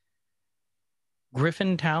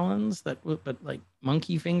griffin talons but like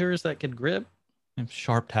monkey fingers that could grip. They have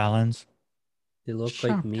sharp talons. They look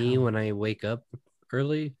Sharp like me when I wake up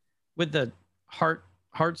early. With the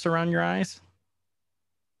hearts around your eyes.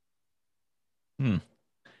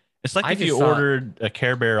 It's like I if you just saw- ordered a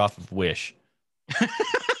Care Bear off of Wish.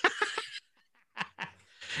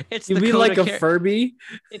 It's You the mean Coda like a Furby?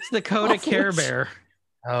 It's the Coda Off Care Wish. Bear.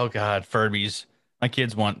 Oh God, Furbies. My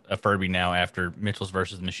kids want a Furby now after Mitchell's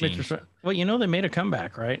versus the Machine. Well, they made a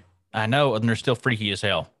comeback, right? I know, and they're still freaky as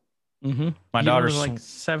hell. Mm-hmm. My daughter's like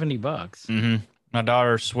 $70. Mm-hmm. My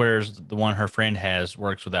daughter swears the one her friend has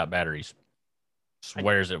works without batteries.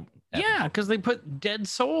 Swears it. Yeah, because they put dead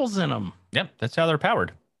souls in them. Yep, that's how they're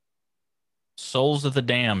powered. Souls of the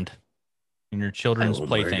damned in your children's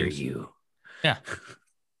playthings. You. Yeah.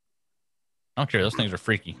 I don't care. Those things are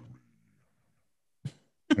freaky.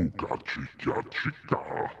 I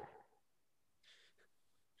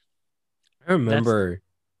remember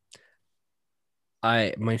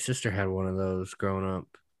my sister had one of those growing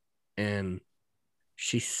up, and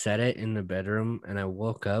she set it in the bedroom, and I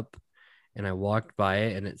woke up and I walked by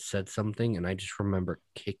it and it said something, and I just remember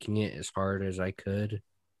kicking it as hard as I could.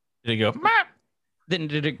 Did it go? "Meow"? Then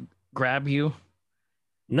did it grab you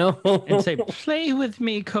No. and say, play with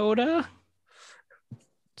me, Coda?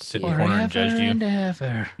 Sit in the corner and judge you. and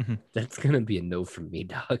ever. That's gonna be a no from me,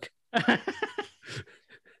 dog.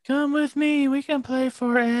 Come with me. We can play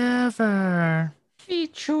forever.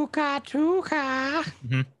 Ichuka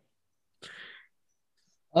tuka.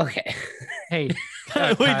 Okay. Hey,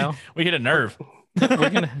 we, Kyle, we hit a nerve. we're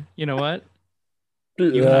gonna. You know what?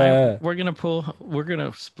 You and I, we're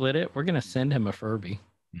gonna split it. We're gonna send him a Furby.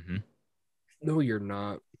 Mm-hmm. No, you're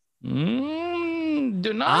not.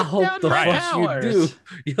 Do not I hope doubt the my fuck you do. powers.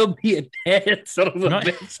 You'll be a dead son of a Right.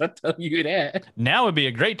 bitch. I tell you that. Now would be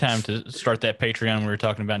a great time to start that Patreon we were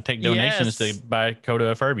talking about and take donations Yes. to buy Coda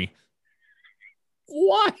a Furby.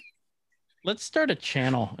 Why? Let's start a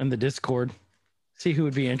channel in the Discord. See who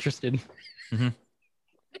would be interested. You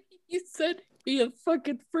said be a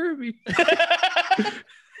fucking Furby.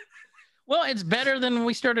 Well, it's better than when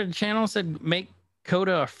we started a channel and said make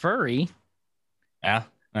Coda a furry. Yeah.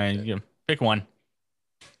 All right, you pick one.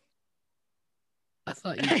 I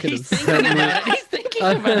thought you could have He's thinking sent me. about it. He's thinking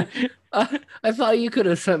about it. I thought you could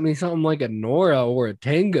have sent me something like a Nora or a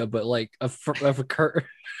Tenga, but like a Furby.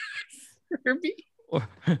 Or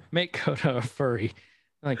make Coda a furry.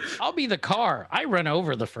 Like, I'll be the car. I run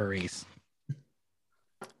over the furries.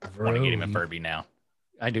 I want to get him a Furby now.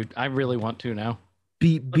 I do. I really want to now.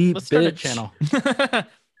 Beep beep. Let's start a bitch. channel.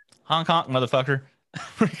 Honk honk, motherfucker.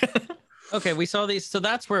 Okay, we saw these. So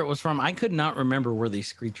that's where it was from. I could not remember where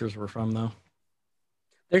these creatures were from, though.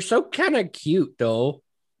 They're so kind of cute though,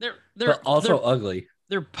 They're but also ugly.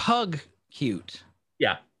 they're pug cute.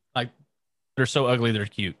 Yeah. Like, they're so ugly, they're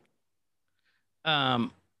cute.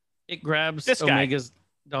 It grabs This guy. Omega's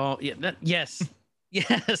doll. Yeah, yes.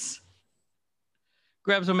 Yes.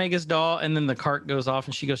 Grabs Omega's doll, and then the cart goes off,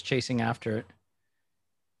 and she goes chasing after it.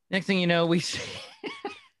 Next thing you know, we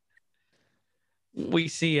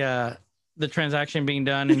see the transaction being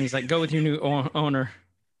done, and he's like, "Go with your new owner."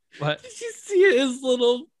 What? Did you see his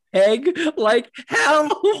little peg? Like,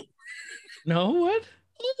 help! No, what?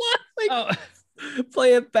 Like, Oh,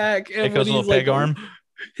 play it back. And Echo's when little he's peg like, arm.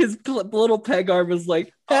 His little peg arm is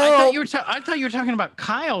like, I help! thought you were talking about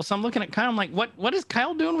Kyle. So I'm looking at Kyle. I'm like, what is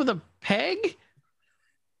Kyle doing with a peg?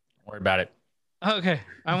 Don't worry about it. Okay,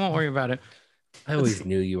 I won't worry about it. I always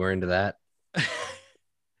knew you were into that.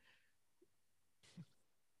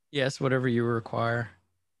 Yes, whatever you require.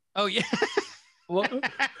 Oh yeah.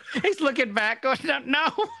 He's looking back. Going, no.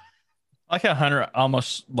 I like how Hunter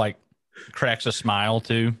almost like cracks a smile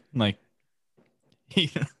too. Like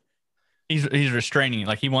he's restraining,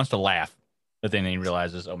 like he wants to laugh, but then he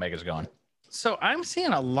realizes Omega's gone. So I'm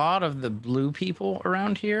seeing a lot of the blue people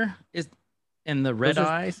around here. And the red Those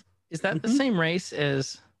are- eyes. Is that the Mhm. same race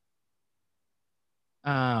as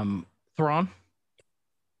Thrawn?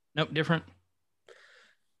 Nope, different.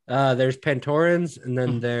 There's Pantorans, and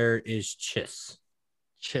then Hmm. there is Chiss.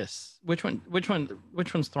 Chiss. Which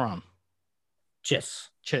one's Thrawn? Chiss.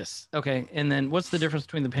 Chiss. Okay. And then what's the difference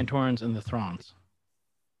between the Pantorans and the Throns?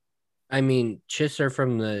 I mean, Chiss are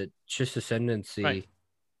from the Chiss Ascendancy Right.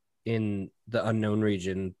 in the unknown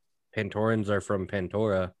region. Pantorans are from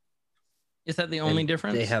Pantora. Is that the only And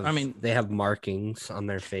difference? they have markings on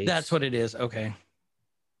their face. that's what it is. Okay.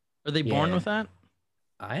 Are they born Yeah. with that?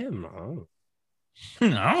 I am wrong.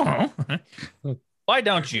 No. Why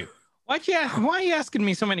don't you? Why are you asking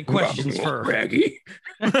me so many questions for? Raggy.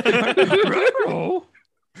 Oh.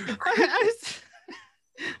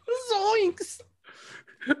 Zoinks.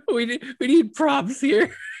 We need props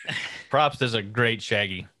here. Props does a great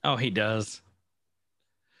Shaggy. Oh, he does.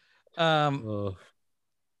 Oh.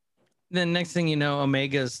 Then next thing you know,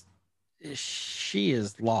 she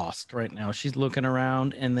is lost right now. She's looking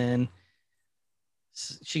around, and then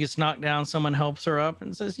she gets knocked down. Someone helps her up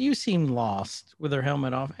and says, "You seem lost," with her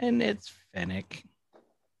helmet off, and it's Fennec.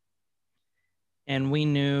 And we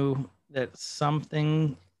knew that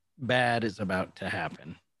something bad is about to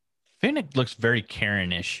happen. Fennec looks very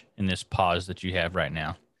Karen-ish in this pause that you have right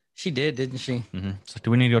now. She did, didn't she? It's like,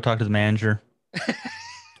 do we need to go talk to the manager?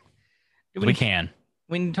 We can.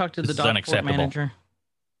 We need to talk to This the is Dockport unacceptable. manager.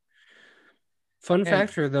 Fun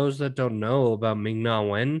fact for those that don't know about Ming Na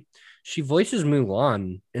Wen, she voices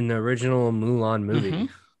Mulan in the original Mulan movie. Mhm.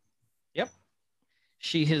 Yep.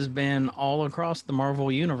 She has been all across the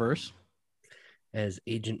Marvel universe, As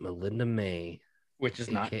Agent Melinda May, which is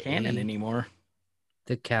not AKA canon anymore.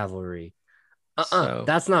 the Cavalry. So-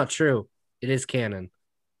 That's not true. It is canon.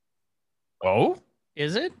 Oh?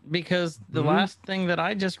 Is it? Because the Mhm. last thing that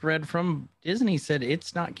I just read from Disney said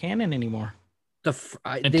it's not canon anymore.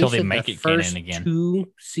 Until they said make the it canon first again.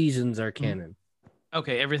 2 seasons are canon.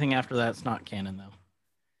 Okay, everything after that's not canon though.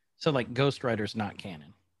 So like Ghost Rider's not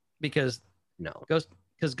canon because No.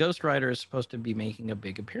 Ghost Rider is supposed to be making a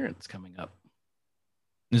big appearance coming up.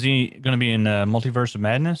 Is he going to be in Multiverse of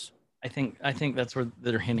Madness? I think that's where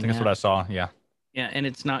they're I hinting think that's at. what I saw. Yeah. Yeah, and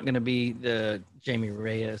it's not going to be the Jamie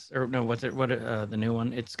Reyes or no, the new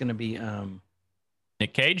one? It's going to be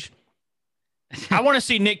Nick Cage? I want to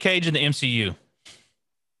see Nick Cage in the MCU.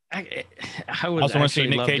 I would Also wanna see actually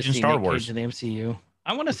Nick love Cage to in see Star Nick Wars. Cage in the MCU.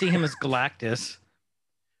 I want to see him as Galactus.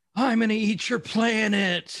 I'm gonna eat your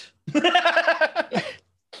planet.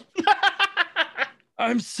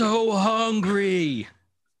 I'm so hungry.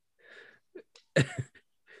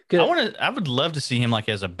 I would love to see him like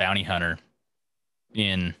as a bounty hunter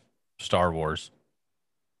in Star Wars.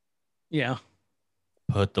 Yeah.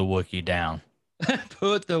 Put the Wookiee down.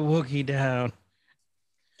 Put the Wookiee down.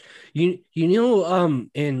 You know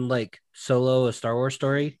in like Solo, a Star Wars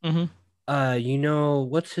story, Mhm. you know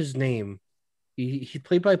what's his name? He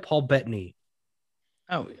played by Paul Bettany.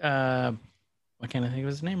 Oh, why can't I think of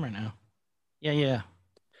his name right now? Yeah.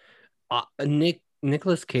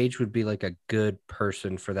 Nicolas Cage would be like a good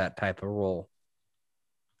person for that type of role.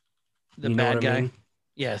 The You know bad what I guy. mean?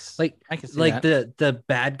 Yes. Like I can see like that. the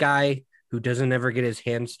bad guy who doesn't ever get his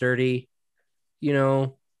hands dirty, you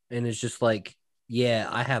know, and it's just like, yeah,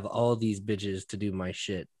 I have all these bitches to do my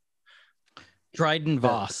shit. Dryden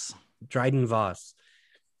Voss. Dryden Voss.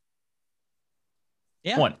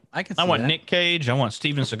 Yeah, I I can see want that. Nick Cage. I want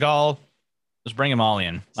Steven Seagal. Let's bring them all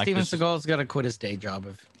in. Like Steven this is- Seagal's got to quit his day job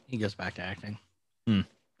if he goes back to acting.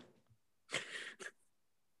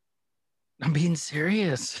 I'm being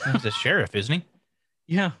serious. He's a sheriff, isn't he?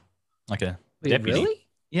 Yeah. Like a Wait, deputy. really?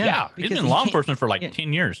 Yeah, he's been in law enforcement for like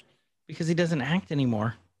 10 years. because he doesn't act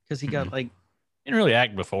anymore. Because he got like Didn't really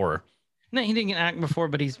act before. no, he didn't act before,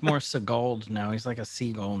 but he's more Seagulled now. He's like a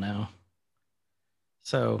seagull now.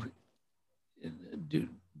 So,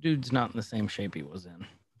 dude's not in the same shape he was in.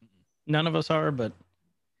 None of us are, but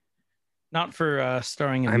not for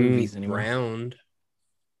starring in movies anymore. Round.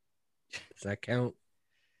 Does that count?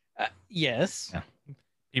 Yes, Yeah.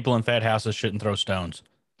 People in fat houses shouldn't throw stones.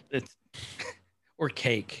 it's or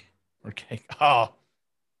cake. Or cake. Oh,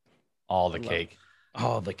 all the Love- cake.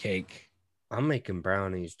 Oh, the cake. I'm making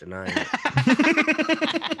brownies tonight.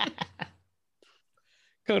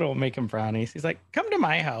 Coda will make him brownies. He's like, come to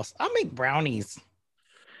my house. I'll make brownies.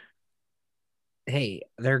 Hey,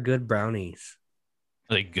 they're good brownies.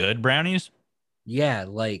 Are they good brownies? Yeah,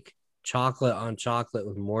 like chocolate on chocolate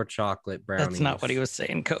with more chocolate brownies. That's not what he was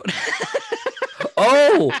saying, Coda.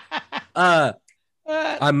 Oh,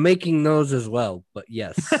 I'm making those as well, but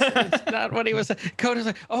yes. That's not what he was saying. Coda's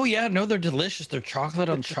like, oh yeah, no, they're delicious. They're chocolate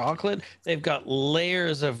on chocolate. They've got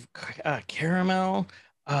layers of caramel.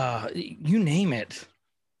 You name it.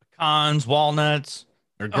 Pecans, walnuts.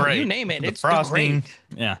 They're Oh, great. you name it. The It's frosting.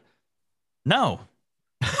 frosting. Yeah. No.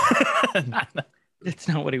 It's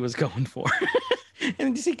not what he was going for.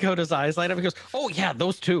 And you see Coda's eyes light up. He goes, oh yeah,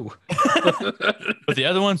 those two. But the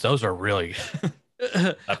other ones, those are really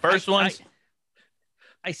the first ones.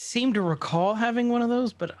 I seem to recall having one of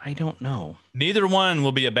those, but I don't know. Neither one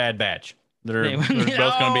will be a bad batch. They're both going to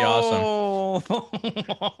be awesome.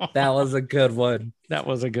 That was a good one. That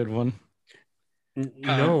was a good one.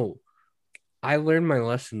 No, I learned my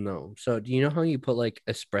lesson though. So, do you know how you put like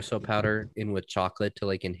espresso powder in with chocolate to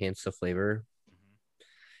like enhance the flavor?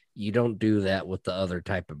 You don't do that with the other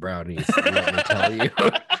type of brownies. Let me tell you,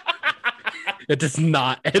 it does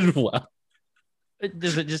not end well.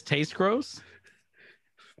 Does it just taste gross?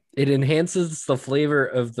 It enhances the flavor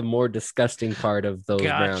of the more disgusting part of those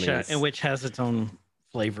Gotcha. brownies. And which has its own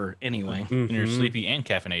flavor anyway. And you're Mhm. sleepy and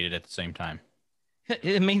caffeinated at the same time.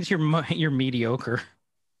 It means you're mediocre.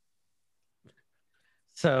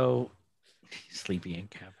 So sleepy and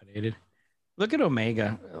caffeinated. Look at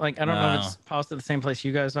Omega. Like I don't know if it's paused at the same place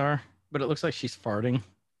you guys are, but it looks like she's farting.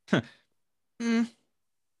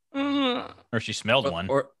 Or she smelled one.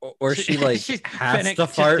 Or she like has Fennec to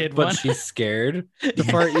just fart, did but one. she's scared to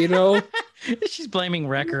fart. You know. She's blaming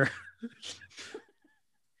Wrecker.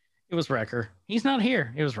 It was Wrecker. He's not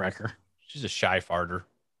here. It was Wrecker. She's a shy farter.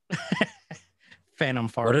 Phantom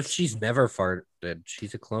fart. What if she's never farted?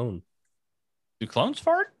 She's a clone. Do clones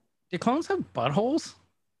fart? Do clones have buttholes?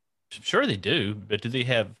 Sure they do, but do they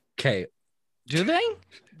have... Okay, Do they?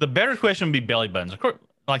 The better question would be belly buttons. Of course,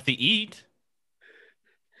 like they eat.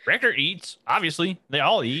 Wrecker eats, obviously. They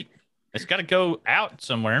all eat. It's got to go out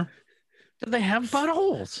somewhere. Do they have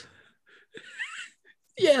buttholes?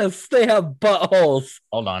 yes, they have buttholes.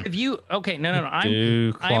 Hold on. If you okay, no.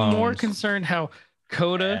 Do I'm more clones concerned how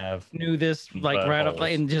Coda have knew this like right up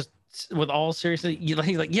buttholes? and just with all seriousness,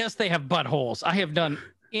 he's like, yes, they have buttholes. I have done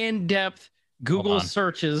in-depth Google on.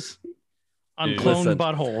 searches on Dude. clone Listen.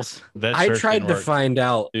 buttholes. That I search tried didn't to work. find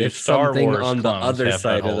out Dude, if Star something Wars on the clones other have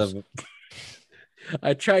side buttholes. of the.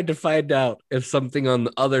 I tried to find out if something on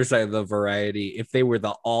the other side of the variety, if they were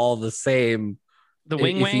all the same. The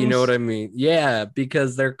wing if you know what I mean. Yeah,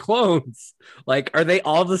 because they're clones. Like, are they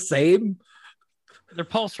all the same? They're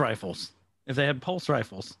pulse rifles. If they had pulse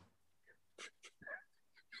rifles.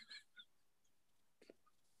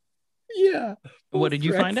 Yeah. What did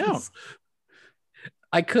you find out? Francis.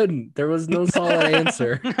 I couldn't. There was no solid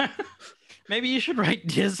answer. Maybe you should write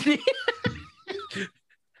Disney.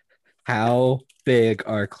 How big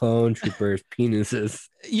are clone troopers' penises?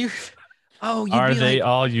 You'd Are be they like,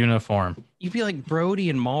 all uniform? you'd be like Brody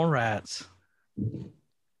and Mallrats.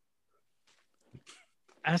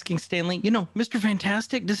 Asking Stanley, Mr.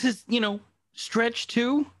 Fantastic, does his, stretch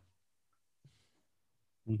too?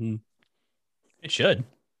 Mm-hmm. It should.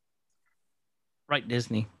 Right,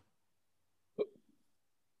 Disney.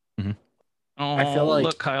 Mhm. Oh, I feel like-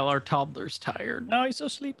 look, Kyle, our toddler's tired. No, he's so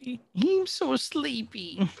sleepy. He's so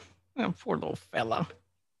sleepy. Oh, poor little fella.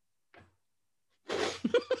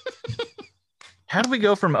 How do we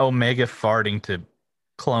go from Omega farting to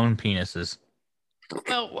clone penises?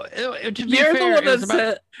 Well, to be You're the fair, one that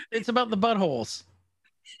said. it's about the buttholes.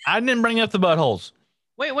 I didn't bring up the buttholes.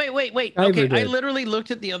 Wait. I Okay, I did. literally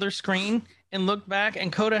looked at the other screen and looked back,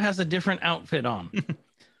 and Coda has a different outfit on.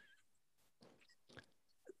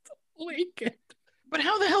 But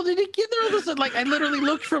how the hell did he get there? All of a sudden, like, I literally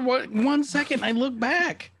looked for 1 second. I looked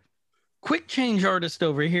back. Quick change artist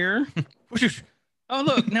over here. Oh,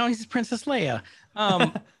 look, now he's Princess Leia.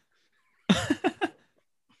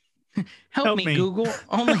 Help me, Google.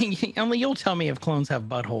 Only you'll tell me if clones have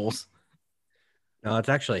buttholes. No, it's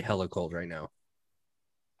actually hella cold right now.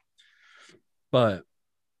 But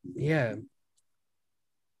yeah.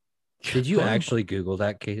 Did you actually Google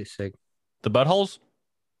that case? The buttholes?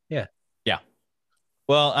 Yeah. Yeah.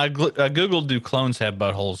 Well, I Googled do clones have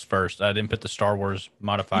buttholes first. I didn't put the Star Wars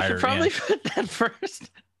modifier. You should probably put that first.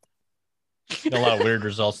 A lot of weird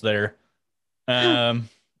results there. And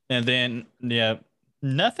then, yeah,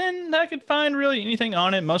 nothing I could find really anything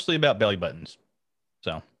on it, mostly about belly buttons.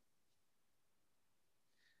 So,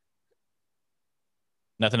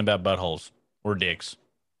 nothing about buttholes or dicks.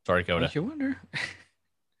 Sorry, Coda. Makes you wonder.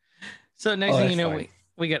 So next thing you know,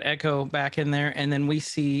 we got Echo back in there, and then we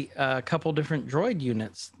see a couple different droid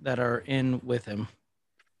units that are in with him.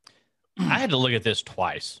 I had to look at this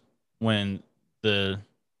twice when You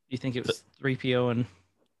think it was 3PO and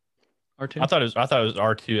R2? I thought it was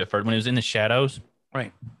R2 at first when it was in the shadows.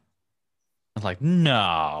 Right. I was like,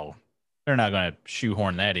 no, they're not going to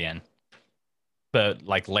shoehorn that in. But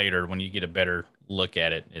like later, when you get a better look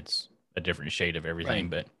at it, it's a different shade of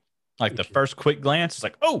everything. Right. But like the first quick glance, it's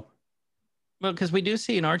like, oh, Well, because we do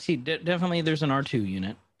see an RT. Definitely, there's an R2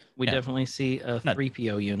 unit. We Yeah. definitely see a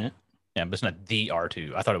 3PO unit. yeah, but it's not the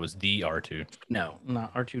R2. I thought it was the R2. No,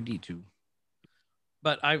 not R2D2.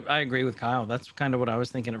 But I agree with Kyle. That's kind of what I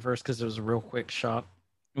was thinking at first because it was a real quick shot.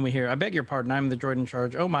 And we hear, I beg your pardon, I'm the droid in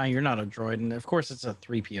charge. Oh my, you're not a droid. And of course, it's a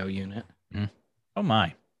 3PO unit. Oh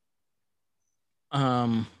my.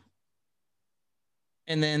 And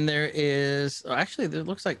then there is actually there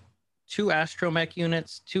looks like 2 astromech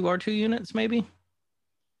units, 2 R2 units, maybe.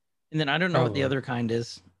 And then I don't know what the Oh. other kind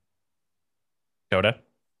is. Coda.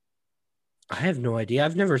 I have no idea.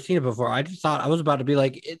 I've never seen it before. I just thought I was about to be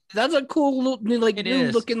like, that's a cool, like, It new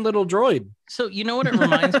is. looking little droid. So you know what it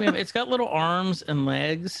reminds me of? It's got little arms and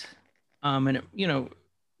legs. And it,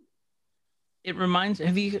 it reminds.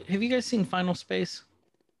 Have you guys seen Final Space?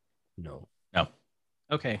 No.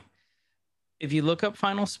 Okay. If you look up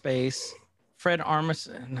Final Space, Fred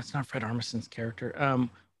Armisen, that's not Fred Armisen's character.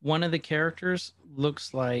 One of the characters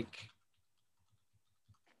looks like.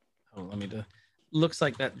 Oh, looks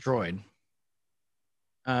like that droid.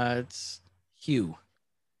 It's Hugh.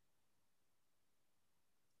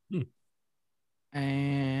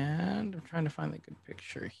 And I'm trying to find the good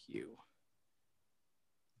picture of Hugh.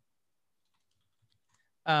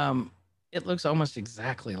 It looks almost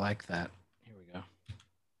exactly like that. Here we go.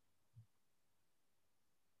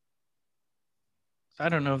 So I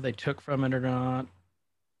don't know if they took from it or not.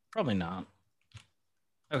 Probably not.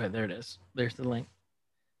 Okay, there it is. There's the link.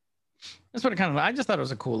 That's what it kind of. I just thought it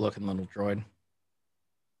was a cool looking little droid.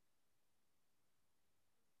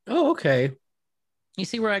 Oh, okay. You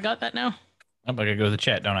see where I got that now? I'm going to go to the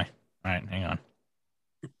chat, don't I? All right, hang on.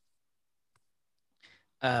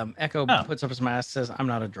 Echo Oh. puts up his mask, says, I'm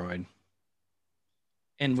not a droid.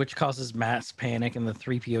 And which causes mass panic, and the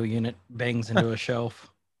 3PO unit bangs into a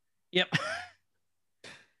shelf. Yep.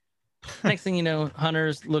 Next thing you know,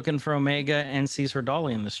 Hunter's looking for Omega and sees her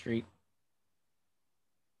dolly in the street.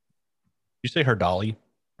 You say her dolly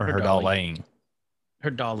or Her her dolly. dollying?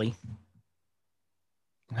 Her dolly.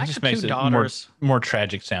 That just got makes two it daughters. more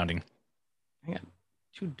tragic sounding. I got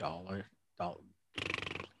 $2.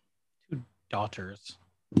 Two daughters.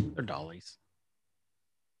 They're dollies.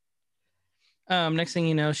 Next thing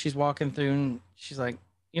you know, she's walking through and she's like,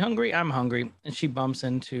 "You hungry? I'm hungry." And she bumps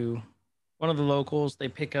into one of the locals. They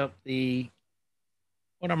pick up the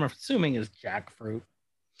what I'm assuming is jackfruit.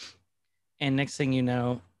 And next thing you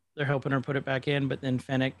know, they're helping her put it back in, but then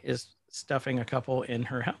Fennec is stuffing a couple in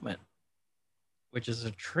her helmet, which is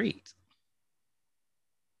a treat.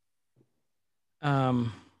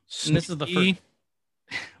 And this is the Sneaky.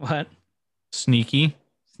 first. What? Sneaky.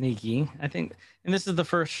 Sneaky. I think, and this is the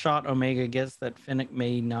first shot Omega gets that Fennec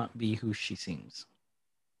may not be who she seems.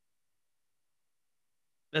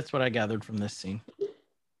 That's what I gathered from this scene.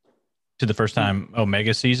 To the first time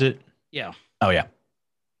Omega sees it. Yeah. Oh yeah.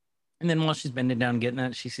 And then while she's bending down getting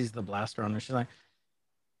it, she sees the blaster on her. She's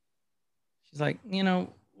like, you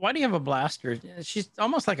know, why do you have a blaster? She's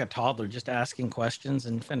almost like a toddler, just asking questions.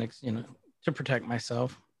 And Fennec's, you know, to protect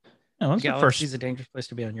myself. No, that's the Galaxy's first a dangerous place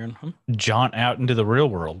to be on your own. Huh? jaunt out into the real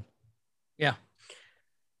world. Yeah.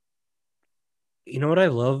 You know what I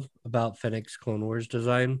love about Fennec's Clone Wars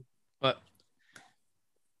design? But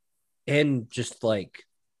And just like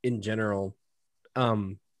in general,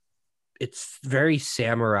 it's very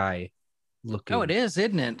samurai looking. oh, it is,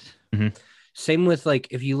 isn't it? Same with like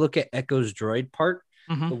if you look at Echo's droid part,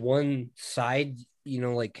 Mhm. the one side, you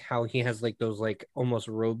know, like how he has like those like almost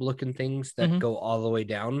robe looking things that Mhm. go all the way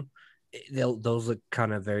down. Those look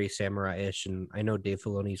kind of very samurai-ish, and I know Dave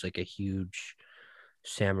Filoni's like a huge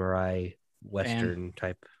samurai western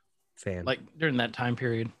type fan. Like during that time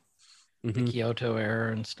period, the Mhm. Kyoto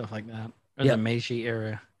era and stuff like that, or Yep. the Meiji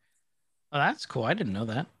era. Oh, that's cool. I didn't know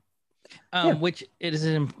that. Yeah. Which it is.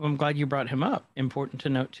 I'm glad you brought him up. Important to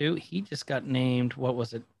note too. He just got named. What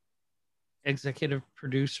was it? Executive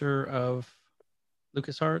producer of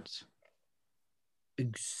LucasArts.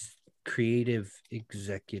 Creative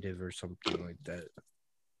executive or something like that.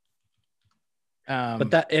 But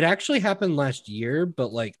But that it actually happened last year,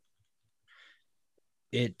 but like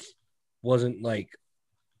it wasn't like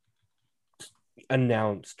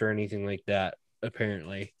announced or anything like that,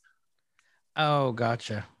 apparently. oh,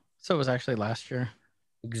 gotcha. So it was actually last year,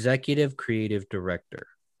 Executive creative director.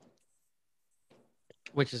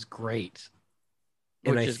 which is great.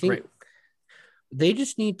 And Which I is think great. they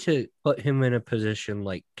just need to put him in a position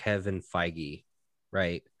like Kevin Feige,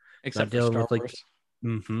 right? Except for dealing Star with, like, Wars.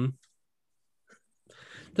 Mm-hmm.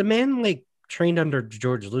 The man like trained under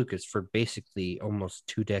George Lucas for basically almost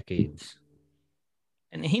 2 decades.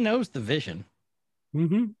 And he knows the vision.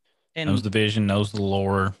 Mm-hmm. And Knows the vision, knows the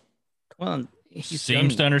lore. well, he's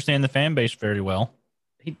Seems to done, understand the fan base very well.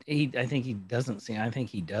 he I think he doesn't see. I think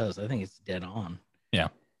he does. I think it's dead on. Yeah.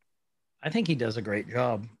 I think he does a great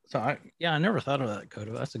job. So I never thought of that,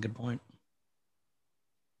 Kodo. That's a good point.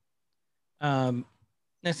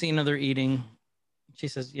 Next thing you know, they're eating. She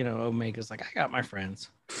says, you know, Omega's like, I got my friends.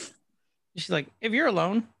 She's like, if you're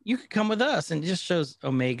alone, you could come with us. And it just shows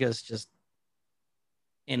Omega's just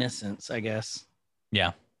innocence, I guess.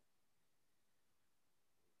 Yeah.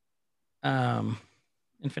 And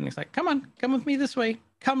Fennec's like, come on, come with me this way.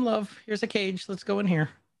 Come, love. Here's a cage. Let's go in here.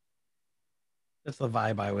 That's the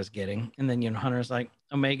vibe I was getting. And then, you know, Hunter's like,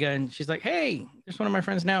 Omega, and she's like, hey, there's one of my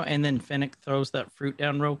friends now. And then Fennec throws that fruit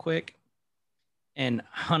down real quick. And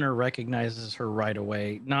Hunter recognizes her right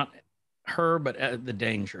away. Not her, but the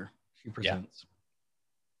danger she presents.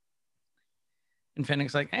 And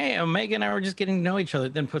Fennec's like, hey, Omega and I were just getting to know each other.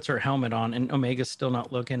 Then puts her helmet on, and Omega's still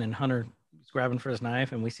not looking. And Hunter is grabbing for his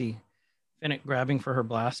knife. And we see Fennec grabbing for her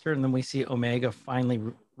blaster. And then we see Omega finally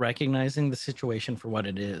recognizing the situation for what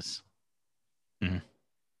it is. Mm-hmm.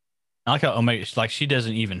 I like how Omega, like, she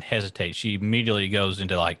doesn't even hesitate. She immediately goes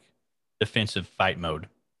into like defensive fight mode.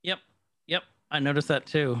 Yep. I noticed that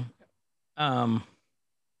too. That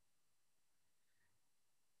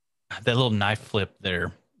little knife flip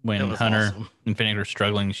there when Hunter awesome. and Fennec are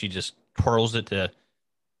struggling, she just twirls it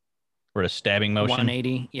for a stabbing motion.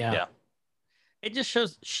 180. Yeah. Yeah. It just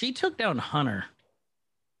shows she took down Hunter.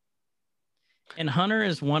 And Hunter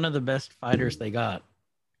is one of the best fighters they got.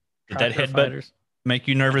 Did that Tractor headbutt fighters. make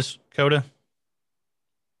you nervous, Coda?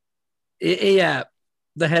 Yeah,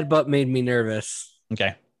 the headbutt made me nervous.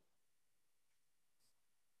 Okay.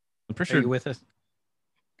 I'm pretty Are you sure. with us?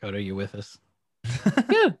 Coda, are you with us?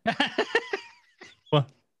 Yeah. Well,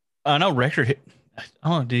 I know Rector hit.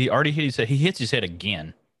 Oh, did he already hit his head? He hits his head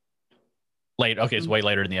again. Late. Okay, it's way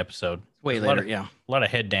later in the episode. Way There's a lot later, of- yeah. A lot of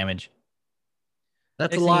head damage.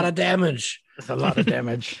 That's Next a lot thing- of damage. It's a lot of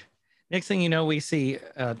damage. Next thing you know, we see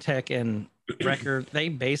Tech and Wrecker. They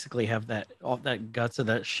basically have all that guts of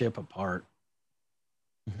that ship apart.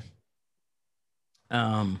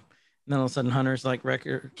 And then all of a sudden, Hunter's like,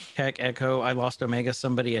 Wrecker, Tech, Echo. I lost Omega.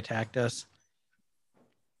 Somebody attacked us.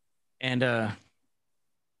 And I'm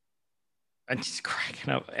just cracking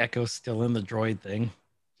up. Echo's still in the droid thing,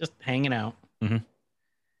 just hanging out. Mhm.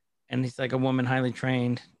 And he's like, a woman highly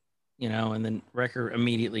trained. and then Wrecker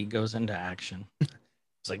immediately goes into action.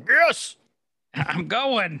 It's like, yes. I'm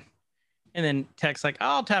going. And then Tech's like,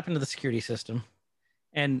 I'll tap into the security system.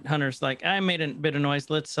 And Hunter's like, I made a bit of noise.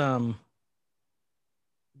 Let's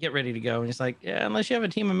get ready to go. And he's like, yeah, unless you have a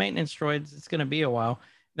team of maintenance droids, it's going to be a while.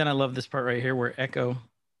 Then I love this part right here where Echo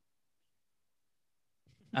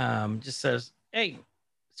just says, hey,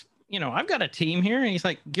 I've got a team here. And he's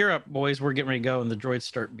like, gear up, boys. We're getting ready to go. And the droids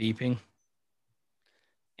start beeping.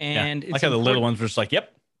 And yeah, like how the little ones were just like,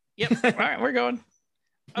 yep. Yep. All right, we're going.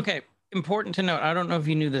 Okay. Important to note. I don't know if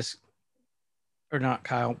you knew this or not,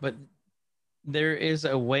 Kyle, but there is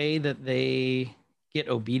a way that they get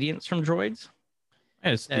obedience from droids.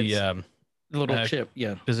 It's the little chip.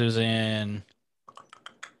 Yeah. Because it was in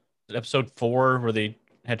episode 4 where they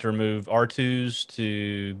had to remove R2s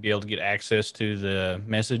to be able to get access to the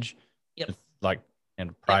message. Yep.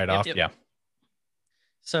 And pry it off. Yep. Yeah.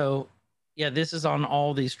 So, yeah, this is on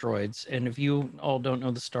all these droids. And if you all don't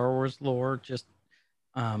know the Star Wars lore, just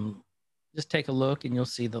take a look and you'll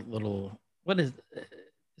see the little, what is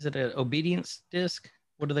it an obedience disc?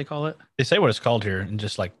 What do they call it? They say what it's called here in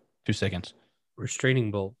just like 2 seconds. Restraining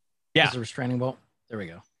bolt. Yeah. It's a restraining bolt. There we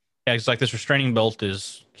go. Yeah, it's like this restraining bolt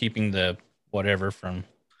is keeping the whatever from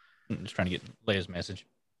just trying to get Leia's message.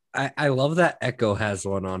 I love that Echo has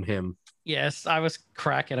one on him. Yes, I was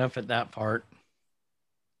cracking up at that part.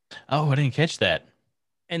 Oh, I didn't catch that.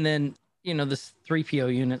 And then, this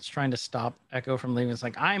 3PO unit's trying to stop Echo from leaving. It's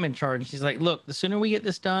like, I'm in charge. She's like, look, the sooner we get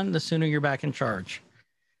this done, the sooner you're back in charge.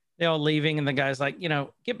 They all leaving, and the guy's like,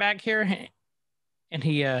 get back here. And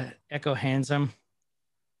he, Echo hands him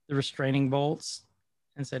the restraining bolts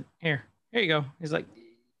and said, here you go. He's like,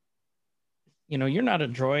 you're not a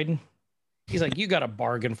droid. He's like, you got a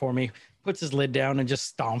bargain for me. Puts his lid down and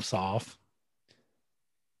just stomps off.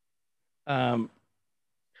 I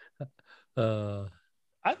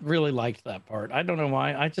really liked that part. I don't know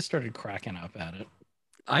why. I just started cracking up at it.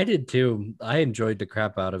 I did too. I enjoyed the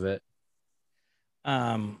crap out of it.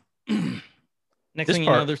 Next This thing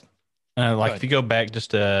part, you know, there's if you go back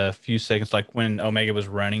just a few seconds, like when Omega was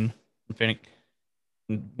running, right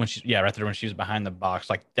there when she was behind the box,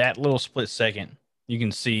 like that little split second, you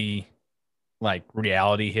can see like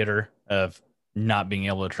reality hit her of not being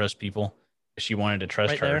able to trust people. She wanted to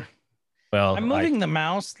trust her. There. Well, I'm moving the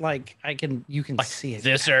mouse like you can like see it.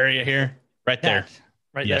 This area here, right there.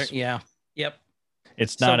 Right Yes. there. Yeah. Yep.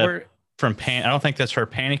 It's not I don't think that's her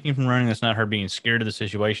panicking from running. That's not her being scared of the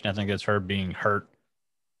situation. I think that's her being hurt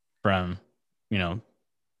from,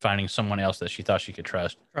 finding someone else that she thought she could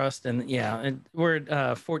trust. And yeah, we're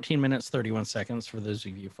at 14 minutes 31 seconds for those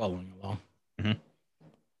of you following along.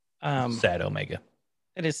 Mm-hmm. Sad Omega.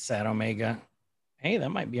 It is sad Omega. Hey, that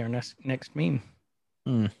might be our next meme.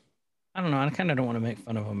 I don't know. I kind of don't want to make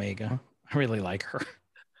fun of Omega. I really like her.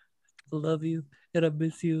 I love you and I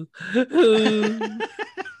miss you.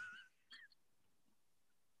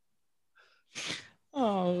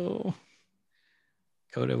 Oh,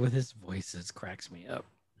 Coda with his voices cracks me up.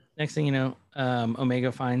 Next thing you know,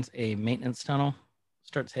 Omega finds a maintenance tunnel,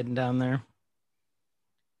 starts heading down there.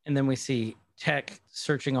 And then we see Tech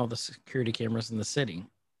searching all the security cameras in the city.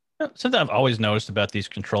 Something I've always noticed about these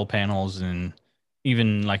control panels and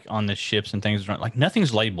even like on the ships and things, like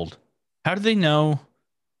nothing's labeled. How do they know?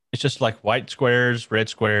 It's just like white squares, red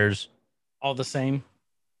squares. All the same.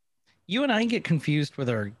 You and I get confused with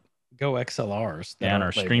our Go XLRs. And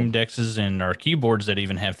our Stream Dexes and our keyboards that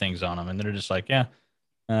even have things on them. And they're just like,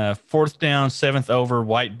 4th down, 7th over,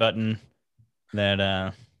 white button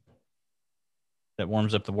that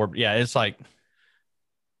warms up the warp. Yeah, it's like,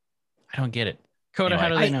 I don't get it. Coda, Anyway, how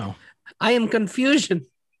do they know? I am confusion.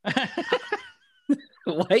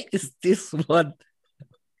 Why is this one?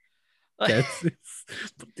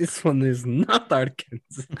 This one is not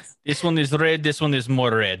Arkansas. This one is red. This one is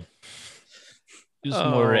more red. This is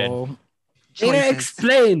more red. Data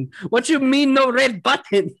explain what you mean. No red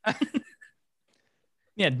button.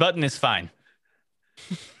 Yeah, button is fine.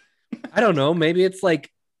 I don't know. Maybe it's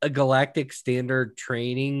like a galactic standard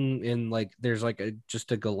training, and like there's like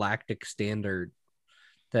just a galactic standard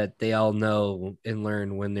that they all know and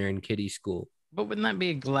learn when they're in kiddie school. But wouldn't that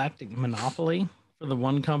be a galactic monopoly for the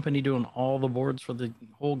one company doing all the boards for the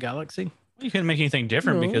whole galaxy? Well, you couldn't make anything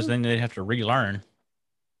different because then they'd have to relearn.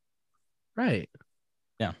 Right.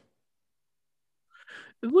 Yeah.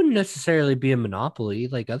 It wouldn't necessarily be a monopoly.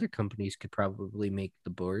 Like other companies could probably make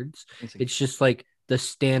the boards. It's just like the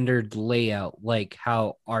standard layout, like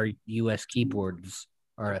how our US keyboards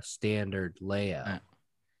are a standard layout.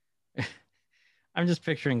 I'm just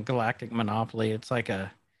picturing galactic monopoly. It's like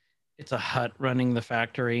it's a hut running the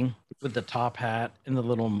factory with the top hat and the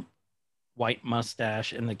little white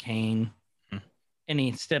mustache and the cane. Hmm. And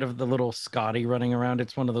instead of the little Scotty running around,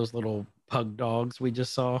 it's one of those little pug dogs we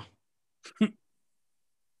just saw. And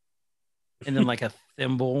then like a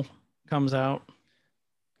thimble comes out.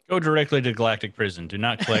 Go directly to Galactic Prison. Do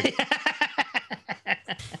not click.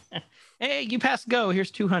 Hey, you passed go.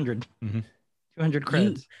 Here's 200. Mhm. 200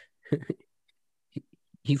 creds.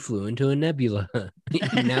 He flew into a nebula.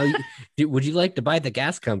 Now, would you like to buy the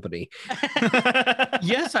gas company?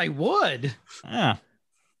 Yes, I would. Ah,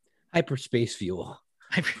 Hyperspace fuel.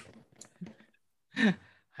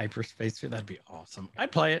 Hyperspace, that'd be awesome.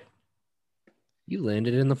 I'd play it. You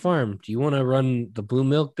landed in the farm. Do you want to run the blue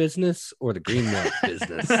milk business or the green milk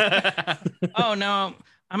business? Oh no,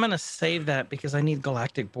 I'm gonna save that because I need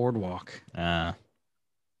Galactic Boardwalk.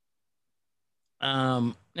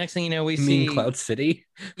 Next thing you know, we You see mean Cloud City?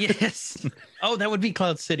 Yes. Oh, that would be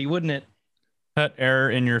Cloud City, wouldn't it? cut error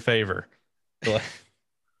in your favor.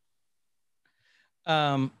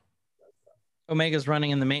 Omega's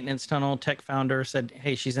running in the maintenance tunnel. Tech founder said,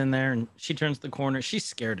 "Hey, she's in there," and she turns the corner. She's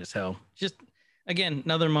scared as hell. Just again,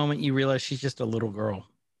 another moment you realize she's just a little girl.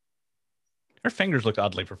 Her fingers look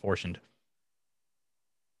oddly proportioned.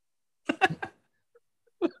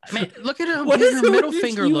 I mean, look at how What big is her it middle with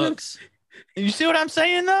finger you? looks. You see what I'm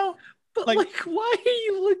saying, though? But Like- why are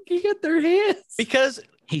you looking at their hands? Because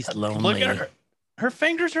He's look lonely. at her. Her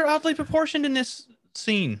fingers are oddly proportioned in this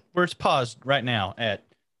scene where it's paused right now at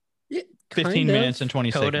 15 Kind of. minutes and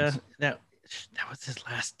 20 Coda, seconds. that was his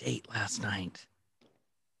last date last night.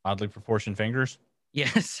 Oddly proportioned fingers.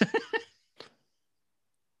 Yes.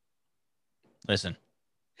 Listen,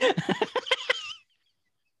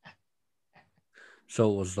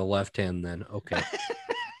 So it was the left hand then. Okay.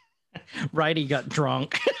 Righty got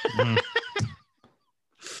drunk. a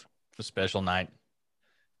special night.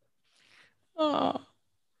 Oh,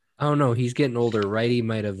 I don't know. He's getting older. Righty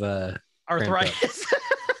might have arthritis.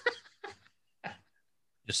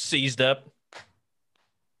 Just seized up.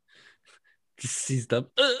 just seized up.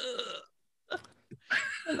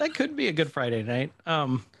 That could be a good Friday night.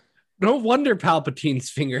 No wonder Palpatine's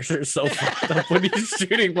fingers are so fucked up when he's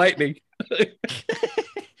shooting lightning.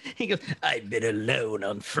 He goes, "I've been alone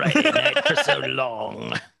on Friday night for so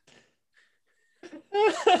long.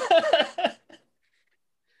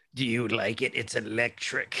 Do you like it? It's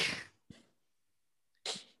electric."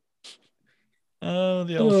 Oh,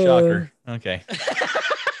 the old shocker. Okay.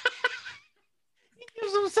 He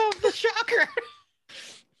gives himself the shocker.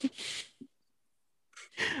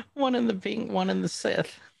 One in the pink, one in the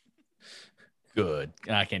Sith. Good.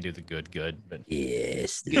 I can't do the good, but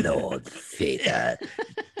Yes, Lord Vader.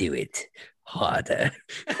 Do it harder.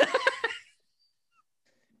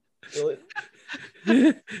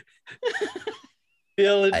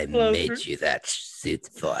 I made you that suit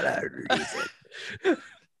for a reason.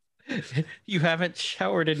 You haven't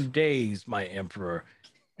showered in days, my emperor.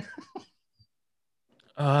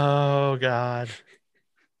 oh god.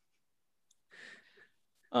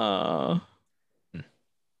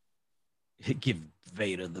 Give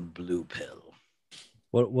Vader the blue pill.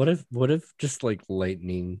 What if just like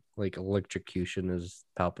lightning, like electrocution is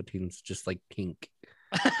Palpatine's just like pink?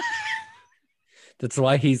 That's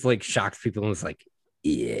why he's like shocks people and is like,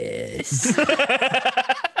 yes.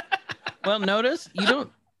 Well, notice you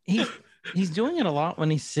don't. He's doing it a lot when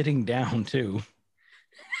he's sitting down too.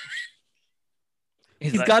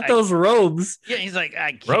 He's got those robes. Yeah, he's like,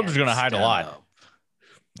 I can't. Robes are gonna hide a stand lot. up.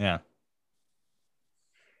 Yeah.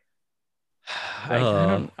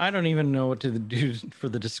 I don't even know what to do for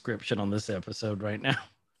the description on this episode right now.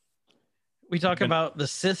 We talk about the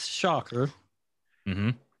Sith shocker. Mm-hmm.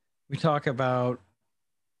 We talk about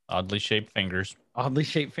Oddly shaped fingers. oddly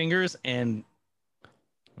shaped fingers and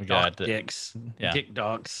We doc got dicks, yeah. dick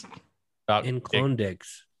docs, Doc And clone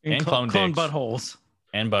dicks. And clone clone dicks. buttholes.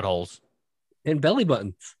 and buttholes. And belly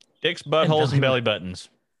buttons. Dicks, buttholes, and belly belly buttons.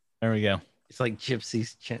 There we go. It's like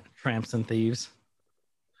gypsies, tramps, and thieves.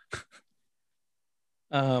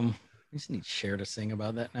 We just need Cher to sing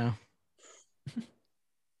about that now.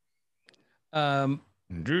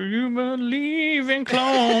 Do you believe in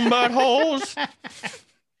clone buttholes?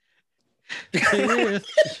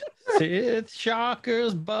 Sith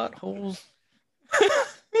shockers, buttholes.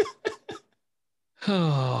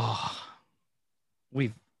 Oh,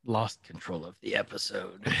 we've lost control of the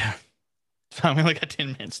episode. We only got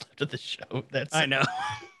 10 minutes left of the show. That's I know.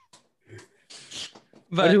 But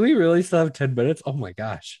But do we really still have 10 minutes? Oh my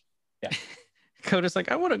gosh. Coda's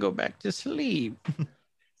like, I want to go back to sleep.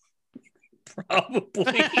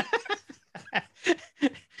 Probably.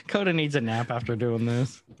 Coda needs a nap after doing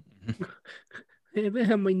this. I haven't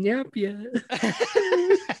had my nap yet.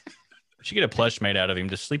 should get a plush made out of him.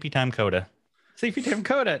 Just Sleepy Time Coda. Sleepy Time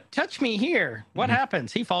Coda, touch me here. What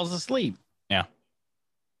happens? He falls asleep. Yeah.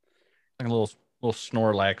 Like a little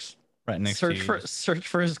Snorlax right next to you. Search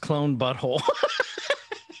for his clone butthole.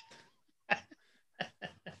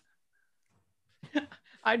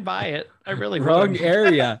 I'd buy it. I really Wrong would.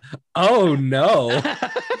 area. Oh no.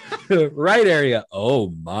 Right area. Oh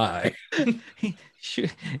my.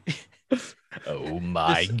 Shoot. Oh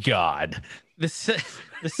my God. The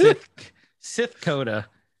Sith Coda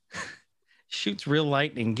shoots real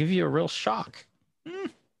lightning, give you a real shock.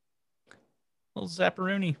 Little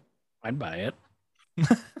Zapparoonie. I'd buy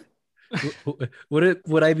it.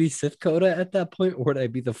 Would I be Sith Coda at that point, or would I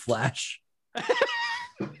be the Flash?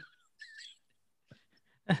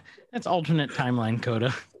 That's alternate timeline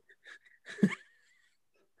Coda.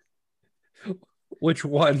 Which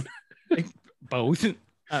one? Both.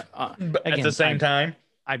 At Again, the same time.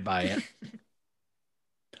 I'd buy it.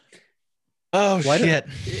 Oh Why shit.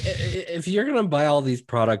 If you're gonna buy all these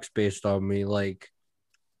products based on me, like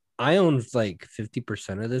I own like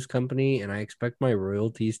 50% of this company, and I expect my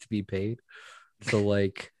royalties to be paid. So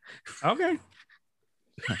like, Okay.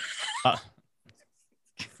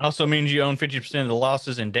 Also means you own 50% of the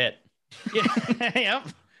losses in debt. Yeah.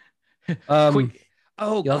 Yep. quick,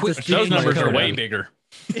 Oh, You'll quick just Those change my numbers are Coda. way bigger.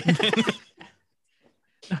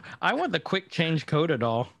 I want the quick change Coda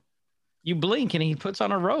doll. You blink and he puts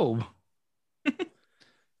on a robe.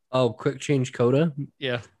 oh, quick change Coda.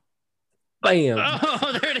 Yeah. Bam.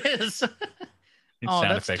 Oh, there it is. Need Oh,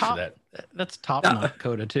 sound that's effects top. for that. That's top knot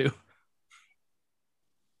Coda too.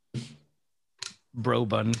 Bro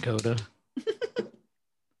bun Coda.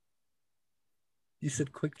 You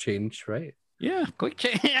said quick change, right? Yeah, quick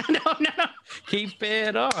change. No. Keep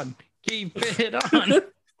it on. Keep it on.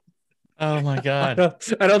 Oh my I God.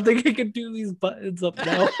 don't, I don't think I can do these buttons up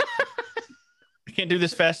now. I can't do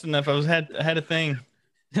this fast enough. I had a thing.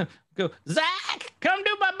 Go, Zach, come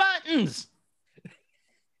do my buttons.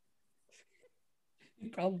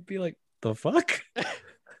 You'd probably be like, the fuck?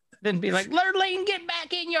 Then be like, Lurleen, get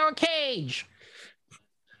back in your cage.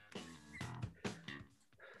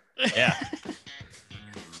 Yeah.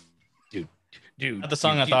 Dude. Not the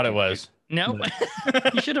song I thought it was. Nope.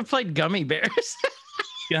 You should have played Gummy Bears.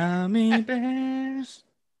 Gummy bears.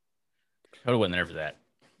 Coda wasn't there for that.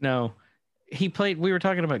 No. We were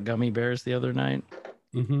talking about Gummy Bears the other night.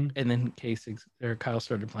 Mm-hmm. And then Kyle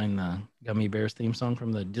started playing the Gummy Bears theme song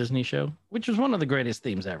from the Disney show, which was one of the greatest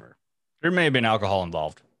themes ever. There may have been alcohol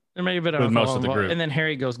involved. There may have been With alcohol most of the involved. group. And then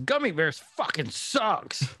Harry goes, Gummy Bears fucking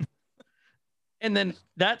sucks. And then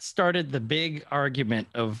that started the big argument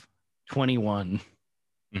of 21,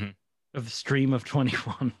 Mhm. of the stream of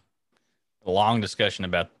 21. A long discussion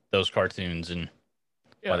about those cartoons and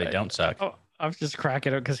why they don't suck. Oh, I was just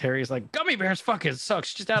cracking up because Harry's like, Gummy Bears fucking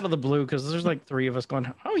sucks, just out of the blue, because there's like three of us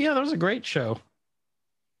going, oh yeah, that was a great show.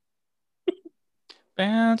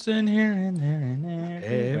 Bouncing here and there and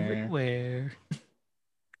Everywhere.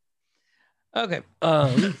 Okay.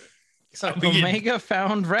 So We get- Omega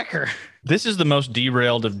found Wrecker. This is the most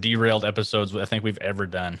derailed of derailed episodes I think we've ever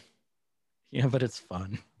done. Yeah, but it's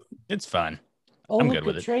fun. It's fun. Oh, I'm look, good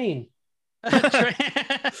with a it. train.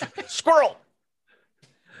 Squirrel.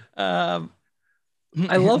 I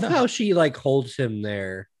love how she like holds him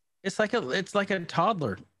there. it's like a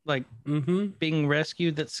toddler, like Mm-hmm. being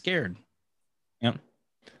rescued that's scared.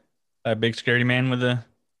 A big scary man with a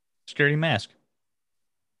scary mask.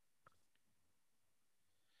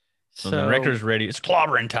 So the Wrecker's ready. It's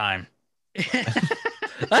clobbering time.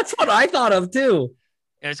 That's what I thought of too.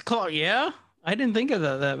 It's called, yeah. I didn't think of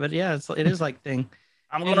that, but yeah, it is like thing.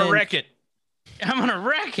 I'm And gonna then- wreck it. I'm gonna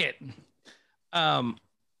wreck it. I'm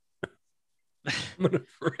gonna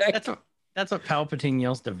wreck. That's what Palpatine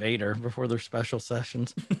yells to Vader before their special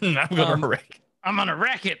sessions. I'm gonna wreck. I'm gonna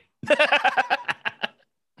wreck it.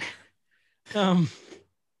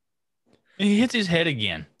 He hits his head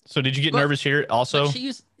again. So did you get But- nervous here also? But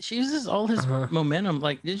she uses all his Uh-huh. momentum.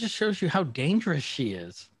 Like, it just shows you how dangerous she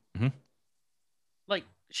is. Mhm. Like,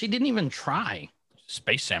 she didn't even try.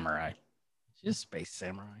 Space samurai. She's a space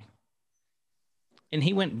samurai. And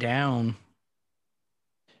he went down.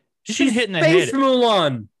 She's She's hitting the Space head.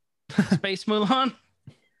 Mulan. Space Mulan.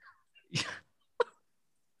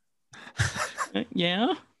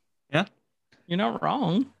 Yeah. Yeah. You're not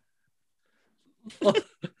wrong.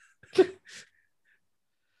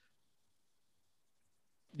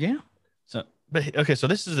 Yeah. So, but okay, so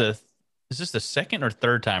is this the second or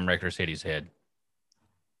third time Wrecker's hit his head?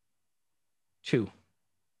 Two.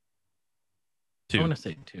 I Two. want to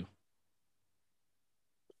say two.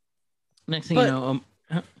 Next thing But- you know,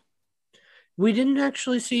 We didn't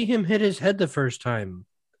actually see him hit his head the first time.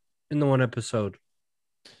 in the one episode.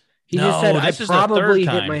 He No, just said, "I this is the third probably hit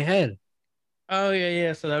time. my head." Oh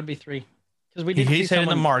yeah. So that would be 3. Because we did see He's head in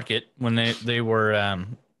the someone. market when they were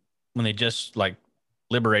when they just like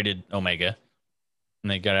liberated Omega and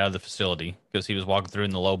they got out of the facility because he was walking through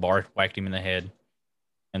in the low bar, whacked him in the head.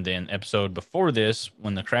 And then episode before this,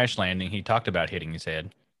 when the crash landing, he talked about hitting his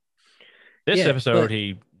head. This Yeah, episode, but-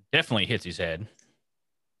 he definitely hits his head,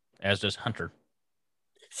 as does Hunter.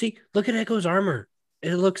 See, look at Echo's armor.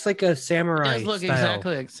 It looks like a It samurai does look style.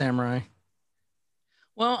 exactly like samurai.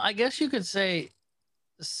 Well, I guess you could say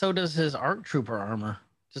so does his ARC Trooper armor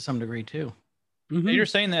to some degree too. Mhm. You're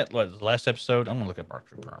saying that the last episode? I'm gonna look at ARC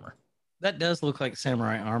Trooper armor. That does look like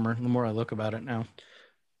samurai armor. The more I look about it now.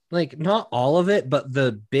 Like not all of it, but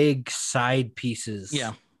the big side pieces.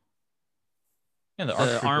 Yeah, Yeah, the ARC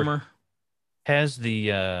the Trooper armor. has the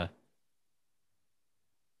The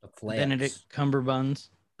flaps. Benedict Cumberbuns,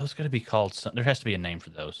 those got to be called. There has to be a name for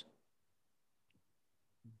those.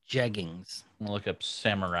 jeggings. I'm gonna look up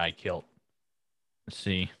samurai kilt. Let's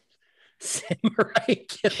see. Samurai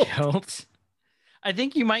kill. Kilt. I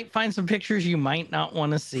think you might find some pictures you might not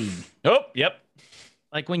want to see. Oh, yep.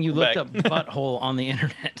 Like when you Go looked back. up butthole on the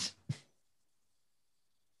internet.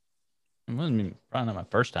 It wasn't probably not my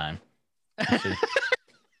first time. Let's see.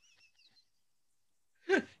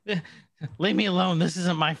 Leave me alone. This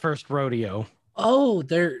isn't my first rodeo. Oh,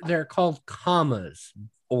 they're called commas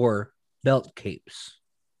or belt capes.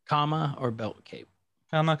 Comma or belt cape.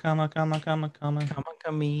 Comma. Comma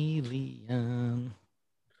chameleon.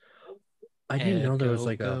 I didn't know there was Echo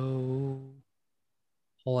like a go.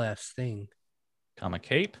 whole ass thing. Comma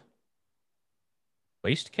cape.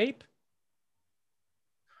 Waist cape.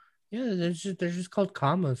 Yeah, they're just called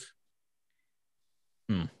commas.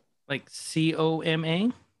 Like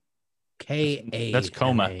COMA. KA. That's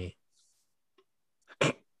coma.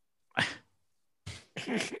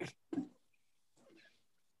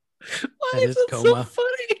 Why That is is it coma. so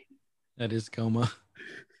funny? That is coma.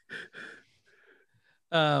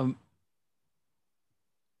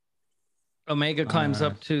 Omega climbs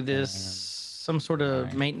up to this some sort of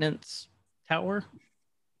Right. maintenance tower.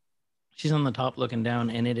 She's on the top looking down,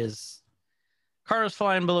 and it is cars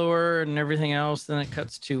flying below her and everything else. Then it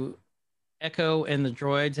cuts to Echo and the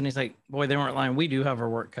droids, and he's like, "Boy, they weren't lying. We do have our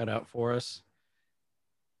work cut out for us."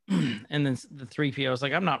 And then the 3PO is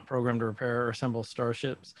like, "I'm not programmed to repair or assemble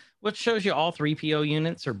starships," which shows you all 3PO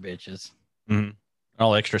units are bitches.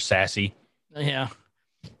 All extra sassy. Yeah.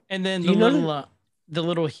 And then Do the you know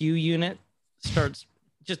little Hue unit starts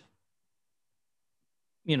just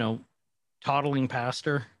toddling past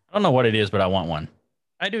her. I don't know what it is, but I want one.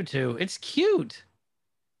 I do too. It's cute.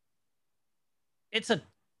 It's a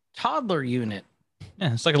toddler unit.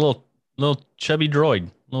 Yeah, it's like a little chubby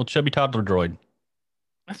droid, little chubby toddler droid.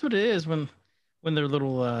 That's what it is when they're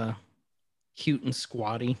little cute and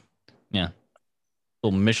squatty.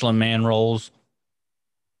 Little Michelin Man rolls.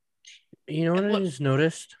 You know what I Look- just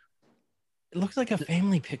noticed? It looks like a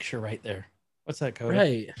family picture right there. What's that code?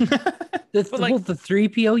 Right. But like- The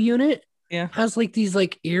 3PO unit Yeah. has like these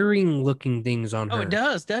like earring looking things on her. Oh, it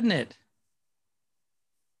does, doesn't it?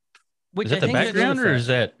 Which Is that I the think background or is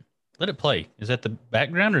that? Let it play. Is that the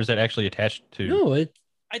background or is that actually attached to? No, it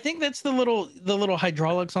I think that's the little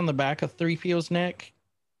hydraulics on the back of 3PO's neck.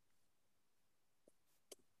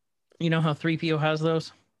 You know how 3PO has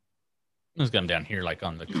those? It's come down here, like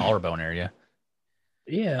on the collarbone area.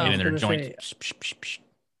 yeah. I Get was in their gonna joints. say,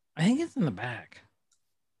 I think it's in the back.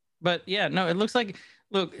 But yeah, no, it looks like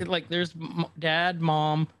like there's dad,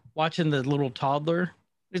 mom watching the little toddler.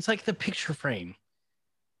 It's like the picture frame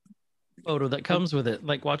photo that comes with it,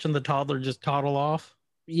 like watching the toddler just toddle off.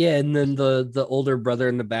 yeah, and then the older brother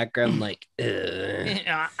in the background, like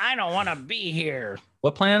I don't want to be here.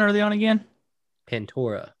 What planet are they on again?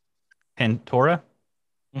 Pantora. Pantora.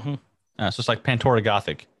 Mhm. So it's like Pantora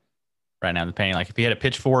Gothic right now. The painting, like if you had a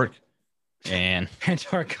pitchfork and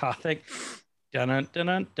Pantor Gothic. Dun dun dun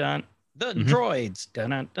dun dun. The Mhm. droids.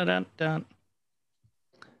 Dun dun dun dun dun.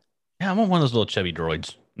 yeah, I want one of those little chubby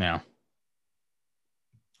droids now.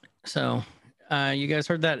 So, you guys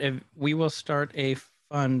heard that? If we will start a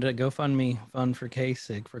fund, a GoFundMe fund for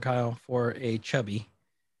Kasich, for Kyle, for a chubby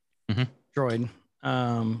Mhm. droid.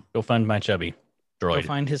 Go fund my chubby Go droid.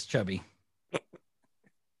 find his chubby.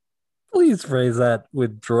 Please phrase that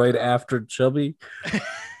with droid after chubby.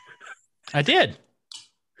 I did.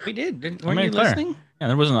 We did. I Weren't made you it clear. listening? Yeah,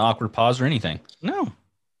 there wasn't an awkward pause or anything. No.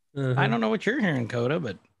 Uh-huh. I don't know what you're hearing, Coda,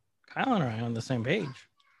 but Kyle and I are on the same page.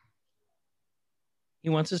 He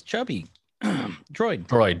wants his chubby droid.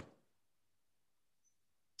 Droid.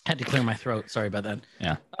 Had to clear my throat. Sorry about that.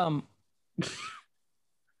 Yeah.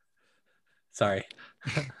 Sorry.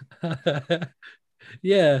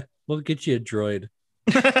 Yeah, we'll get you a droid.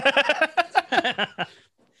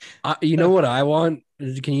 You know what I want?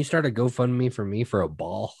 Can you start a GoFundMe for me for a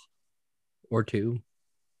ball or two?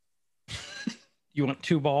 You want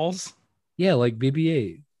 2 balls? Yeah, like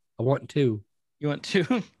BB-8. I want two. You want 2?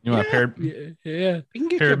 You want a pair? Yeah. We can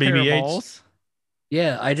get Pair you a of pair of BB-8s? balls.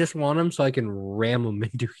 Yeah, I just want them so I can ram them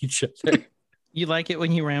into each other. You like it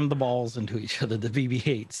when you ram the balls into each other, the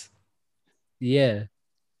BB-8s. Yeah.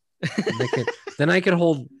 Then I can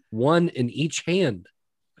hold one in each hand.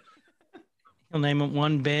 You'll name it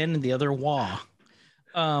one Ben and the other Wah.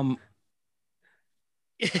 I'm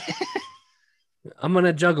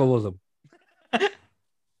gonna juggle with them.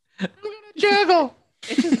 Juggle.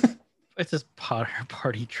 It's this Potter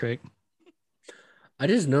party trick. I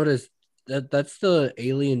just noticed that's the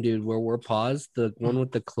alien dude where we're paused, the one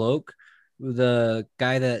with the cloak, the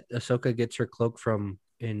guy that Ahsoka gets her cloak from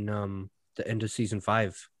in the end of season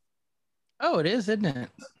 5. Oh, it is, isn't it?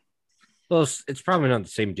 Well, it's probably not the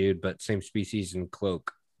same dude, but same species and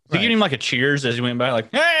cloak. So you gave him like a cheers as he went by, like,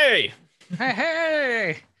 hey!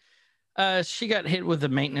 Hey! She got hit with the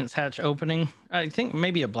maintenance hatch opening. I think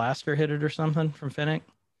maybe a blaster hit it or something from Fennec.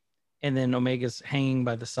 And then Omega's hanging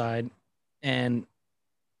by the side. And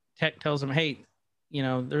Tech tells him, hey,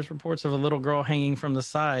 there's reports of a little girl hanging from the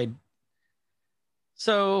side.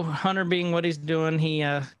 So Hunter, being what he's doing, he,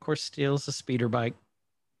 of course, steals a speeder bike.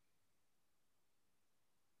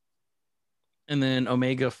 And then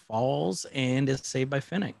Omega falls and is saved by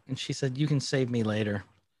Fennec. And she said, you can save me later.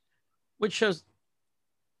 Which shows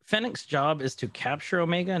Fennec's job is to capture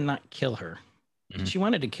Omega and not kill her. Mhm. If she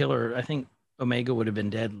wanted to kill her, I think Omega would have been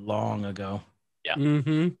dead long ago. Yeah.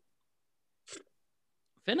 Mm-hmm.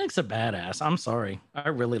 Fennec's a badass. I'm sorry. I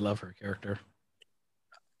really love her character.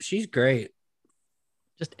 She's great.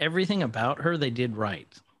 Just everything about her, they did right.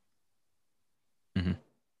 Mhm.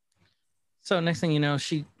 So next thing you know,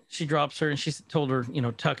 she drops her and she told her,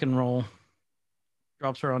 tuck and roll.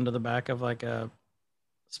 Drops her onto the back of like a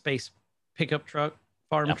space pickup truck,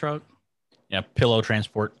 farm Yep. truck, Yeah, pillow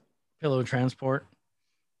transport. pillow transport.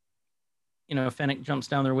 Fennec jumps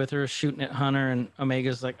down there with her, shooting at Hunter, and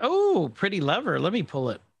Omega's like, oh, pretty lever. Let me pull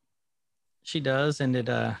it. She does, and it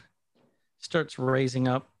starts raising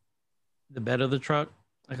up the bed of the truck,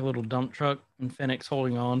 like a little dump truck, and Fennec's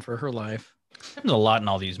holding on for her life. Happens a lot in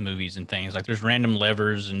all these movies and things. Like there's random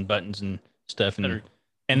levers and buttons and stuff, That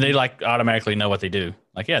and are- they like automatically know what they do.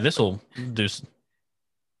 Like, yeah, this will do.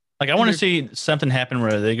 Like, I want to see something happen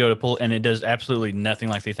where they go to pull and it does absolutely nothing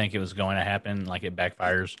like they think it was going to happen. Like it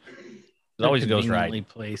backfires. It always goes conveniently right.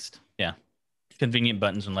 placed. Convenient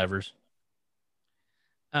buttons and levers.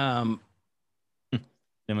 Um,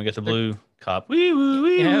 Then we get the blue cop. Wee woo,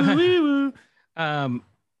 wee Yeah. woo, wee woo. um,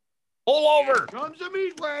 Pull over. Comes the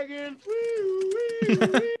meat wagon.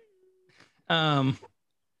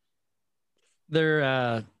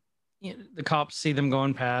 they're the cops see them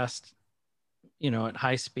going past, at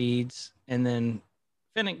high speeds, and then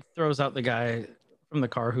Fennec throws out the guy from the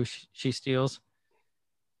car who she steals,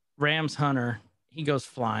 rams Hunter. He goes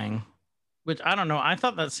flying, which I don't know. I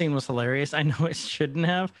thought that scene was hilarious. I know it shouldn't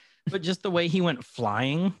have, but just the way he went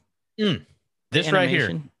flying. This right here.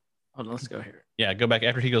 animation- Hold on, let's go here. Yeah, go back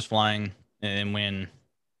after he goes flying, and when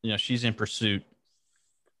she's in pursuit.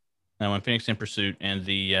 Now, when Phoenix in pursuit, and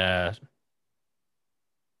the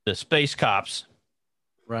space cops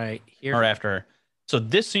Right here. are after her. So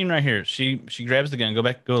this scene right here, she grabs the gun. Go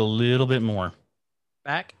a little bit more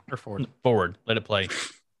Back or forward? forward. Let it play.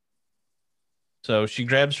 So she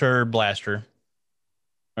grabs her blaster,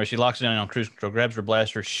 or she locks it down on cruise control. Grabs her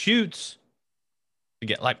blaster, shoots. To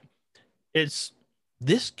get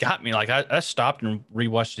this got me. Like I stopped and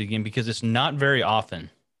rewatched it again because it's not very often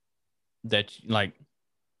that like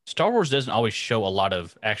Star Wars doesn't always show a lot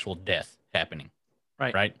of actual death happening.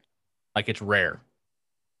 Right. Like it's rare.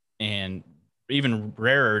 And even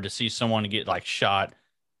rarer to see someone get like shot,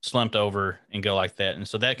 slumped over, and go like that. And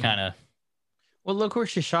so that kind of Well, look where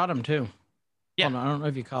she shot him too. Yeah. Hold on, I don't know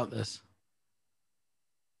if you caught this.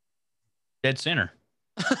 dead center.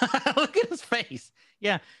 Look at his face.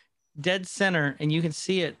 Yeah, dead center, and you can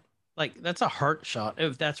see it. Like that's a heart shot.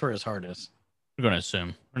 If that's where his heart is, We're going to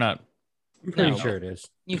assume. We're not. I'm pretty No. sure it is.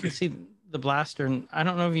 you can see the blaster. And I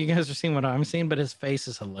don't know if you guys are seeing what I'm seeing, but his face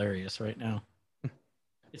is hilarious right now.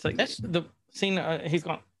 It's like That's- the scene. He's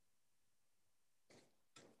gone.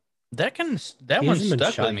 That He one hasn't been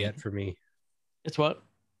stuck shot with me. yet for me. It's what?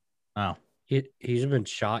 Oh. He hasn't been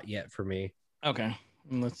shot yet for me. Okay,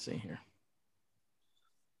 let's see here.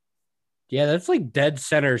 Yeah, that's like dead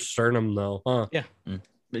center sternum though, huh?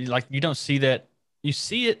 But, like you don't see that. You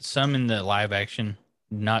see it some in the live action,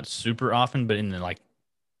 not super often, but in the like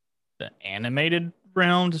the animated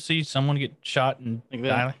realm to see someone get shot and Like that.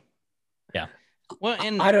 die. Well,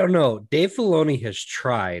 and I don't know. Dave Filoni has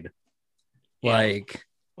tried. Yeah. Like,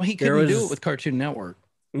 well, he there couldn't do was- it with Cartoon Network,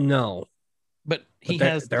 no. but he But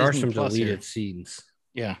has. there are Disney some Plus deleted here. scenes.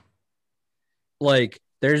 Yeah. Like,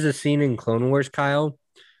 there's a scene in Clone Wars, Kyle,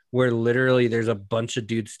 where literally there's a bunch of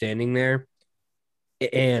dudes standing there,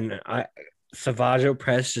 and Savage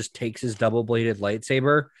Opress just takes his double-bladed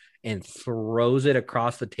lightsaber and throws it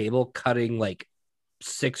across the table, cutting like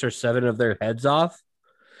 6 or 7 of their heads off.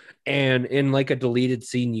 And in like a deleted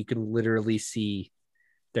scene, you can literally see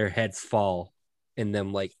their heads fall and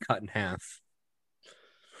them like cut in half.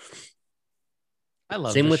 I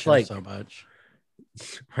love Same this with, show like- so much.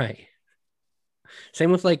 Right.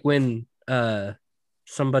 Same with like when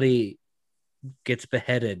somebody gets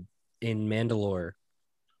beheaded in Mandalore.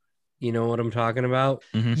 You know what I'm talking about?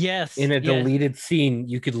 Yes. In a yes. deleted scene,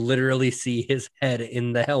 you could literally see his head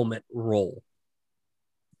in the helmet roll.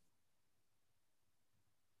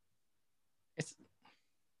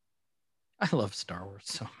 I love Star Wars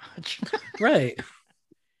so much. Right.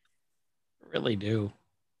 Really do.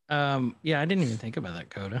 Yeah, I didn't even think about that,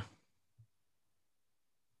 Coda.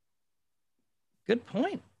 Good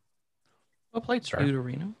point, Well played, sir.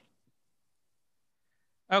 Deuterino.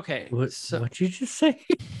 Okay, so What'd you just say?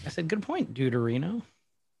 I said good point, Deuterino.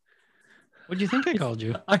 What'd you think I called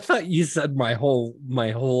you? I thought you said my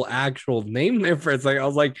whole actual name there for a second. I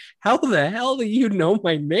was like, how the hell do you know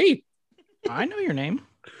my name? I know your name.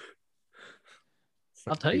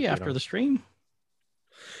 I'll tell you after the stream.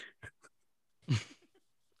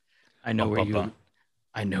 I know where you.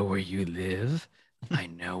 I know where you live. I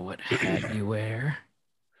know what hat you wear.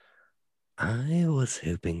 I was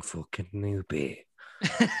hoping for Kenobi.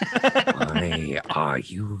 Why are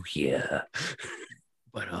you here?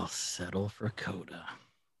 But I'll settle for Coda.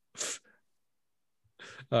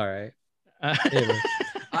 All right. Uh, Anyway.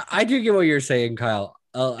 I do get what you're saying, Kyle.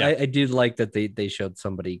 Yeah. I do like that they showed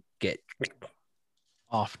somebody get.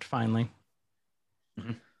 Offed finally.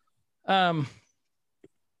 Mhm.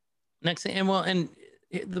 Next thing, and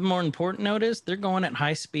the more important note is they're going at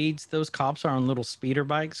high speeds. Those cops are on little speeder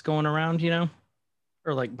bikes going around,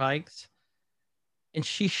 or like bikes. And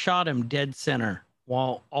she shot him dead center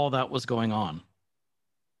while all that was going on.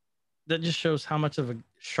 That just shows how much of a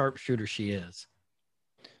sharpshooter she is.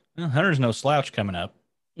 Well, Hunter's no slouch coming up.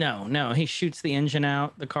 No, he shoots the engine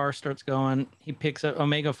out. The car starts going. He picks up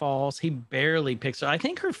Omega Falls. He barely picks her. I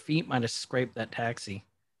think her feet might have scraped that taxi.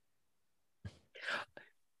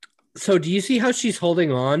 So do you see how she's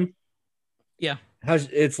holding on? Yeah. How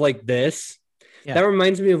it's like this? Yeah. That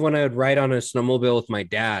reminds me of when I would ride on a snowmobile with my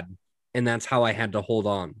dad, and that's how I had to hold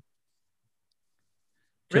on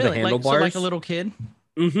to the Like, so handlebars. like a little kid.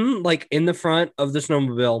 Like in the front of the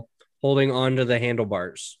snowmobile, holding on to the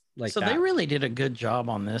handlebars. Like So that. they really did a good job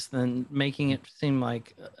on this, then making it seem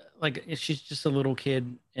like she's just a little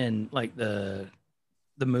kid, and like the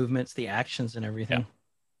movements, the actions, and everything.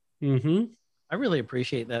 I really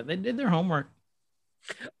appreciate that. They did their homework.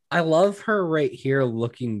 I love her right here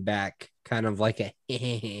looking back, kind of like a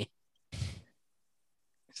It's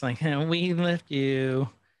like, we left you.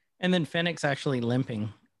 And then Fennec's actually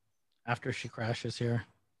limping after she crashes here.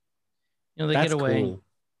 They That's get away. cool.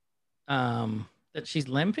 That she's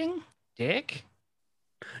limping? Dick?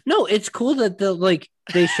 No, it's cool that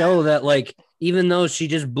they show that like even though she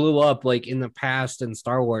just blew up like in the past in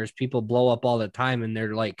Star Wars, people blow up all the time and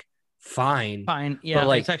they're like fine. Fine. Yeah,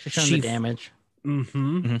 like, it's actually showing she- the damage.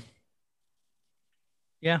 Mm-hmm.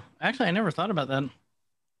 Yeah, actually, I never thought about that.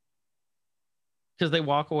 Because they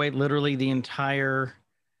walk away, literally the entire,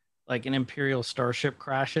 like an Imperial starship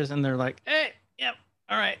crashes, and they're like, "Hey, yep,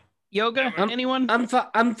 all right, yoga, anyone?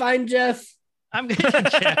 I'm fine, Jeff. I'm good,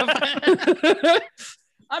 Jeff.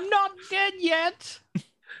 I'm not dead yet."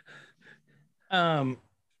 Yeah, no,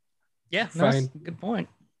 that's Fine. a good point.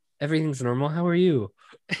 Everything's normal. How are you?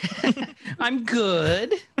 I'm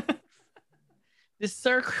good. This is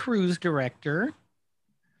our cruise director.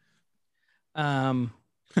 Boring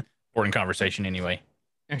conversation anyway.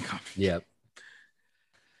 Yep.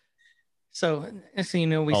 So we Follow see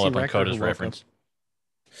up on Wrecker Coda's who woke up. reference.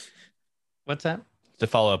 What's that? To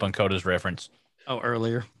follow up on Coda's reference. Oh,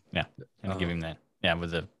 earlier. And give him that. Yeah,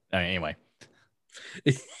 with the anyway.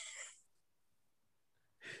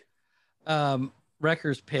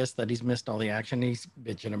 Wrecker's pissed that he's missed all the action. He's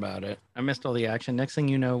bitching about it. I missed all the action. Next thing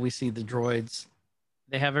you know, we see the droids.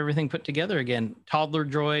 They have everything put together again. Toddler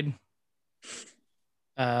droid.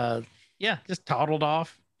 Yeah, just toddled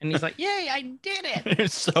off. And he's like, "Yay, I did it." They're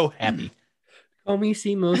so happy. Call me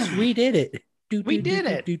Simos. We did it. We did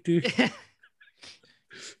it.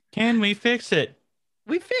 Can we fix it?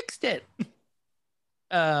 We fixed it.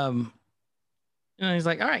 And he's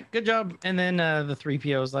like, all right, good job. And then the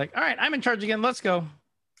 3PO is like, all right, I'm in charge again. Let's go.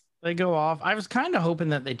 They go off. I was kind of hoping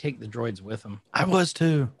that they take the droids with them. I was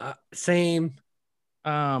too. Same.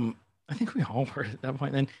 I think we all were at that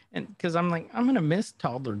point then. And because I'm like, I'm going to miss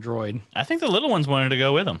toddler droid. I think the little ones wanted to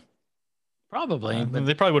go with them. Probably. But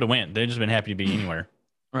They probably would have went. They'd just been happy to be anywhere.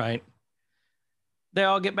 right. They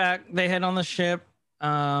all get back. They head on the ship.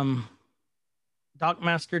 Doc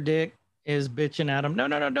Master Dick is bitching at him. No,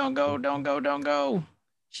 don't go.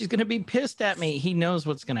 She's going to be pissed at me. He knows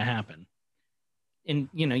what's going to happen. And,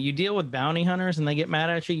 you deal with bounty hunters and they get mad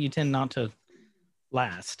at you, you tend not to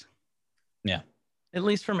last. Yeah. At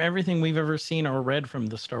least from everything we've ever seen or read from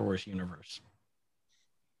the Star Wars universe.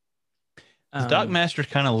 Doc Master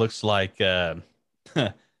kind of looks like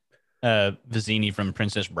Vizzini from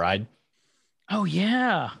Princess Bride. Oh,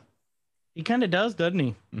 yeah. He kind of does, doesn't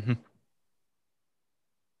he? Mm-hmm.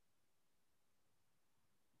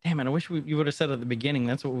 Damn it, I wish you would have said at the beginning.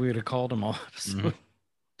 That's what we would have called him all episode.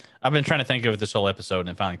 Mm-hmm. I've been trying to think of it this whole episode and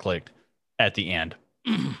it finally clicked at the end.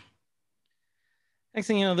 Next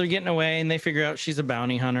thing you know, they're getting away and they figure out she's a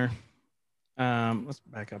bounty hunter. Let's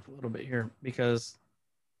back up a little bit here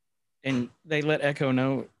and they let Echo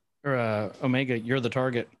know, or Omega, you're the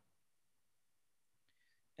target.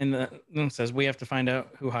 And then says, we have to find out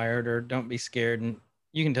who hired her. Don't be scared. And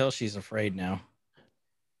you can tell she's afraid now.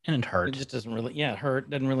 And it hurt. It just doesn't really, it hurt.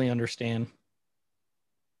 Doesn't really understand.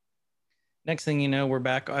 Next thing you know, we're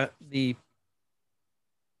back at the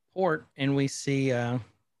port and we see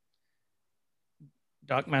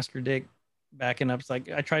Doc Master Dick backing up. It's like,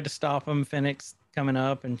 I tried to stop him. Fennec's coming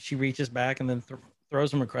up and she reaches back and then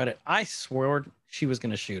throws him a credit. I swore she was going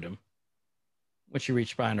to shoot him when she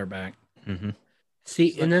reached behind her back. Mm-hmm.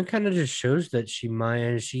 See, and that kind of just shows that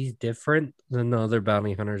she's different than the other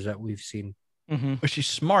bounty hunters that we've seen. Mm-hmm. But she's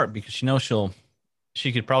smart because she knows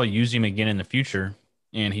she could probably use him again in the future.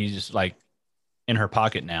 And he's just like in her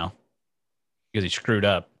pocket now because he screwed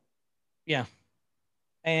up. Yeah.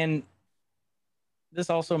 And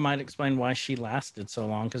this also might explain why she lasted so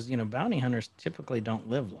long because, bounty hunters typically don't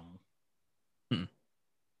live long.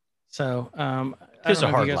 So, it's a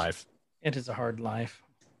hard life. It is a hard life.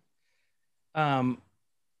 I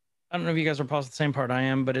don't know if you guys are paused at the same part I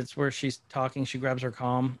am, but it's where she's talking. She grabs her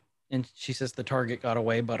comm and she says the target got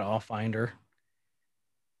away, but I'll find her.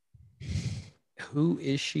 Who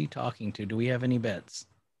is she talking to? Do we have any bets?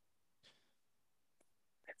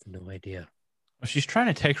 I have no idea. Well, she's trying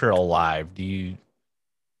to take her alive. Do you?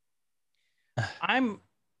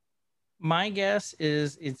 My guess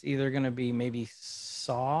is it's either going to be maybe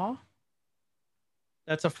Saw.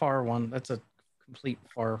 That's a far one. That's a complete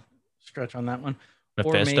far stretch on that one.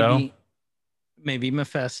 Mephisto? Or maybe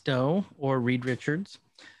Mephisto or Reed Richards.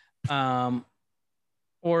 Or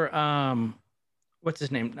what's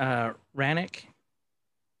his name? Rancic?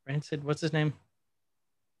 Rancid? What's his name?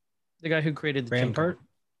 The guy who created the Rampart?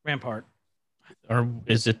 Rampart. Or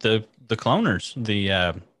is it the cloners?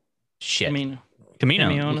 The shit. I mean,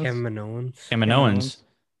 Kaminoans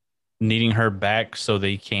needing her back so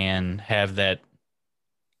they can have that,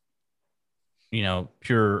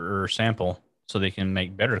 purer sample so they can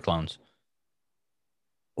make better clones.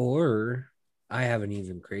 Or I have an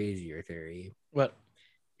even crazier theory. What?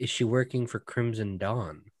 Is she working for Crimson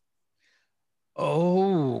Dawn?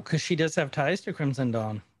 Oh, because she does have ties to Crimson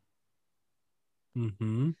Dawn.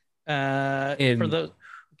 Mm-hmm.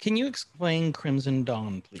 Can you explain Crimson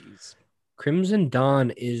Dawn, please? Crimson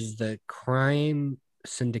Dawn is the crime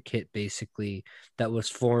syndicate, basically, that was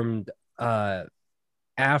formed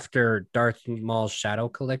after Darth Maul's Shadow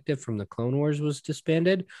Collective from the Clone Wars was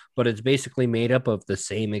disbanded, but it's basically made up of the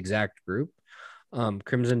same exact group.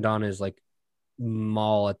 Crimson Dawn is like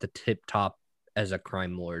Maul at the tip top as a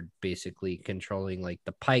crime lord, basically controlling like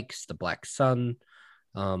the Pikes, the Black Sun.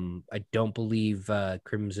 I don't believe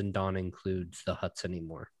Crimson Dawn includes the Hutts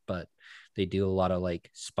anymore, but they do a lot of like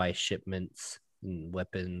spy shipments and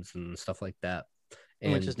weapons and stuff like that.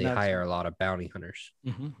 And they hire a lot of bounty hunters.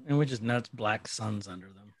 Mm-hmm. And which is nuts, Black Sun's under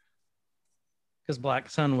them. Because Black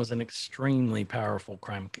Sun was an extremely powerful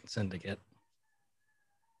crime syndicate.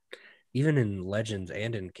 Even in Legends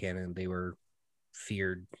and in canon, they were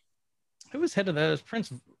feared. Who was head of that? It was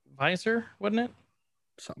Prince Visor, wasn't it?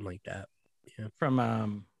 Something like that. Yeah.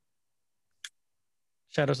 From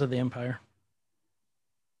Shadows of the Empire.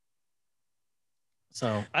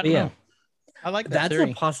 So I don't know. I like that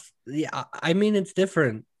theory. Yeah, I mean, it's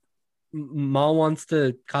different. Maul wants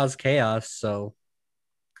to cause chaos, so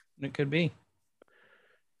it could be.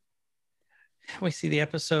 We see the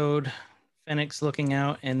episode, Fennec's looking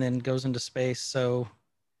out and then goes into space. So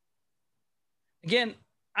Again,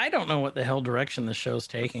 I don't know what the hell direction the show's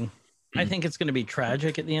taking. I think it's going to be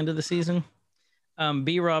tragic at the end of the season.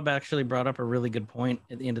 B Rob actually brought up a really good point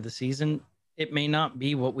at the end of the season. It may not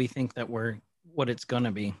be what we think what it's going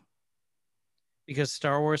to be. Because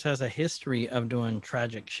Star Wars has a history of doing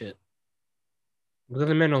tragic shit. Look at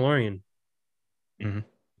the Mandalorian.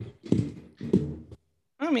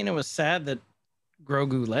 I mean, it was sad that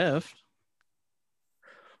Grogu left.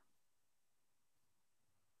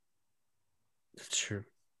 That's true.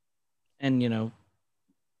 And,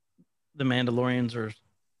 the Mandalorians are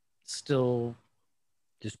still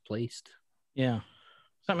displaced. Yeah.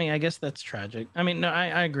 So, I mean, I guess that's tragic. I mean, no,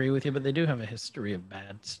 I agree with you, but they do have a history of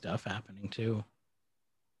bad stuff happening too.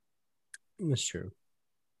 That's true.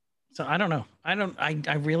 So I don't know.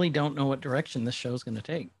 I really don't know what direction this show's going to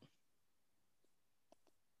take.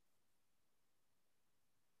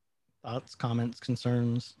 Thoughts, comments,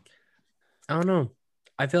 concerns? I don't know.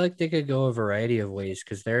 I feel like they could go a variety of ways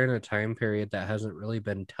because they're in a time period that hasn't really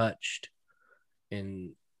been touched,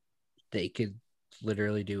 and they could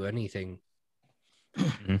literally do anything.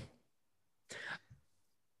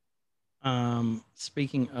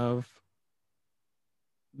 Speaking of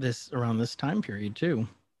this, around this time period too.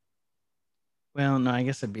 Well, no, I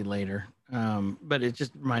guess it'd be later. But it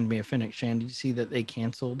just reminded me of Fennec Shand. Did you see that they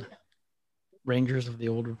canceled Rangers of the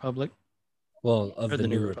Old Republic? Well, of Or the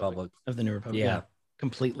New Republic. Of the New Republic. Yeah.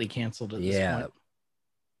 Completely canceled at this point.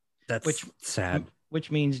 That's sad. Which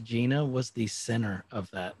means Gina was the center of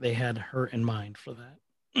that. They had her in mind for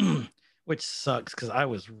that. Which sucks because I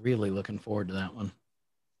was really looking forward to that one.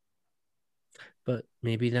 But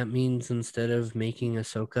maybe that means instead of making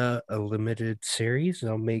Ahsoka a limited series,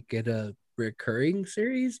 they'll make it a recurring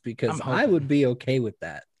series because I would be okay with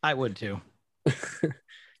that. I would too.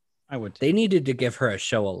 I would too. They needed to give her a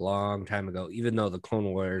show a long time ago, even though the Clone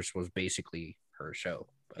Wars was basically her show.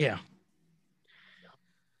 But... Yeah.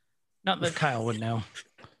 Not that Kyle would know.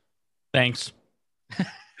 Thanks.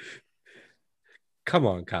 Come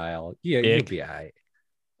on, Kyle. Yeah, you'll be all right.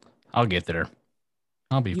 I'll get there.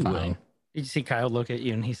 I'll be fine. Will. Did you see Kyle look at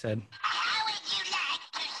you and he said, "How would you like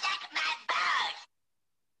to suck my balls?"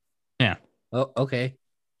 Yeah. Oh, okay.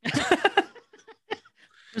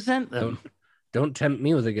 Present them. Don't tempt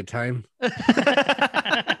me with a good time. As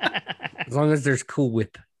long as there's Cool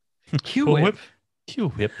Whip. Cool Whip. Cool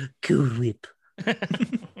Whip. Cool Whip.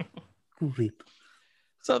 Cool Whip.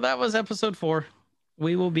 So that was episode 4.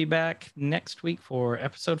 We will be back next week for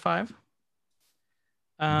episode 5.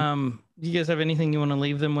 Do you guys have anything you want to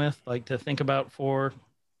leave them with, like to think about for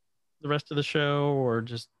the rest of the show, or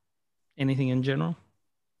just anything in general?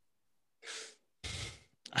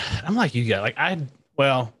 I'm like you guys.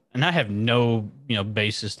 And I have no,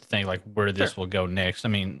 basis to think like where this will go next. I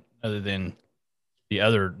mean, other than the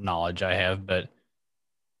other knowledge I have, but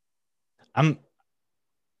I'm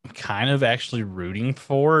kind of actually rooting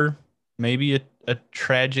for maybe a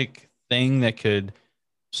tragic thing that could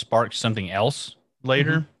spark something else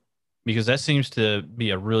later, because that seems to be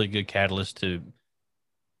a really good catalyst to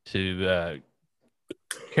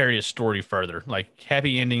carry a story further. Like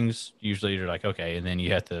happy endings, usually you're like, okay, and then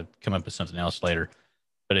you have to come up with something else later.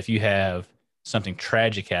 But if you have something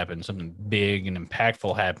tragic happen, something big and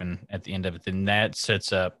impactful happen at the end of it, then that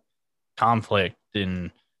sets up conflict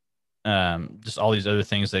and just all these other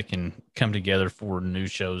things that can come together for new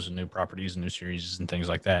shows and new properties and new series and things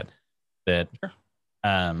like that.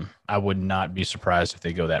 I would not be surprised if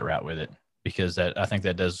they go that route with it, because I think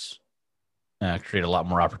that does create a lot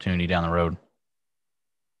more opportunity down the road.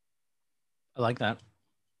 I like that.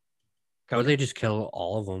 Or they just kill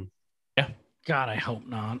all of them. Yeah. God, I hope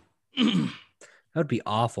not. That would be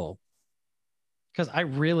awful. Because I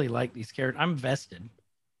really like these characters. I'm vested.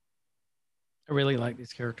 I really like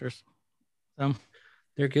these characters. So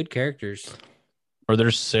they're good characters. Or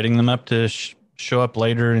they're setting them up to show up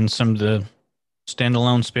later in some of the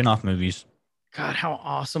standalone spin-off movies. God, how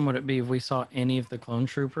awesome would it be if we saw any of the clone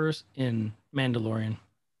troopers in Mandalorian?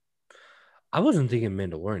 I wasn't thinking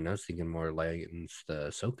Mandalorian. I was thinking more like the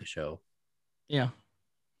Ahsoka show. Yeah.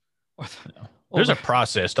 There's a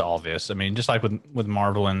process to all this. I mean, just like with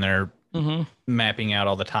Marvel and their mapping out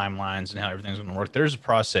all the timelines and how everything's going to work, there's a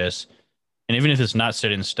process. And even if it's not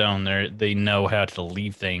set in stone, they know how to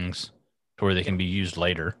leave things to where they can be used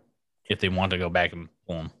later if they want to go back and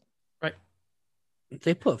pull them. Right.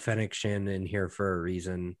 They put Fennec Shand in here for a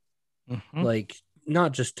reason. Like,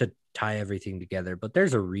 not just to tie everything together, but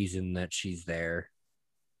there's a reason that she's there.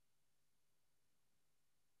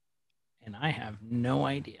 And I have no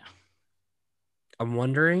idea. I'm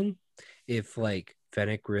wondering if like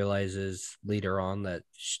Fennec realizes later on that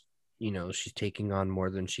she's taking on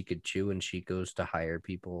more than she could chew, and she goes to hire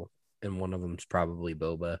people and one of them's probably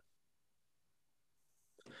Boba,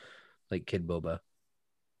 like Kid Boba.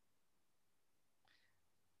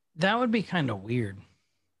 That would be kind of weird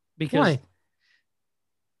because Why?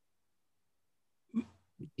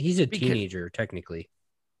 He's a Because- teenager, technically.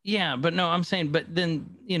 yeah, but no, I'm saying, but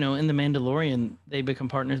then, you know, in The Mandalorian, they become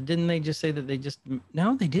partners. Didn't they just say that they just,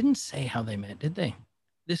 no, they didn't say how they met, did they?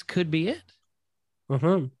 This could be it.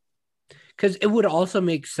 Uh-huh. Because it would also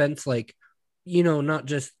make sense, like, you know, not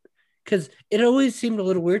just because it always seemed a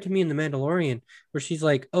little weird to me in The Mandalorian, where she's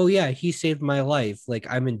like, "Oh yeah, he saved my life. Like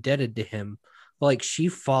I'm indebted to him." But like she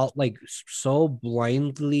fought like so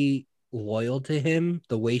blindly loyal to him,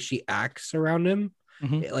 the way she acts around him,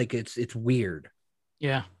 Mhm. like it's weird.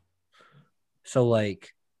 Yeah. So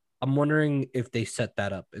like, I'm wondering if they set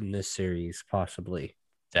that up in this series, possibly.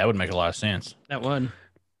 That would make a lot of sense. That would.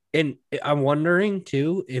 And I'm wondering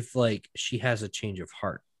too if like she has a change of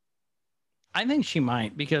heart. I think she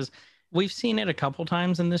might because we've seen it a couple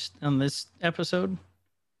times in this on this episode.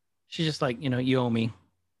 She's just like, you know, you owe me.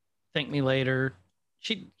 Thank me later.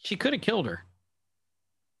 She could have killed her.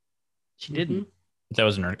 She didn't. That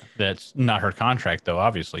wasn't her. That's not her contract, though.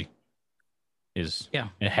 Obviously, Yeah.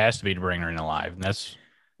 It has to be to bring her in alive, and that's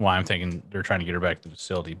why I'm thinking they're trying to get her back to the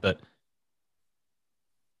facility. But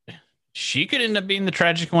she could end up being the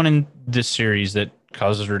tragic one in this series that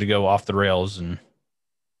causes her to go off the rails and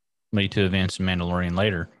lead to events in Mandalorian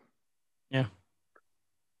later. Yeah.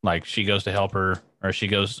 Like she goes to help her, or she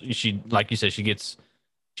like you said,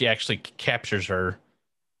 she actually captures her,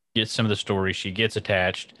 gets some of the story, she gets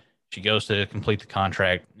attached, she goes to complete the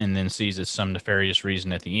contract, and then sees it some nefarious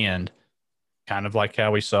reason at the end, kind of like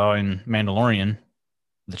how we saw in Mandalorian,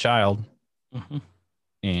 the child, Mm-hmm.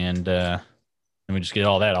 and we just get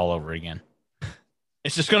all that all over again.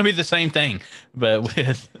 It's just going to be the same thing, but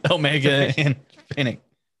with Omega and Fennec.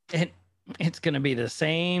 It's going to be the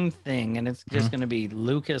same thing, and it's just going to be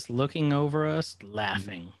Lucas looking over us,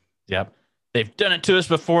 laughing, Yep. They've done it to us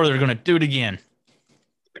before. They're going to do it again.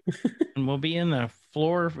 and we'll be in the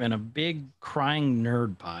floor in a big crying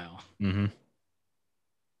nerd pile. Mm-hmm.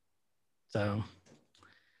 So,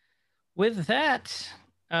 with that,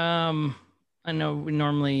 I know we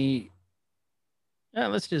normally.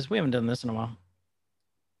 Let's do this. We haven't done this in a while.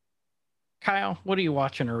 Kyle, what are you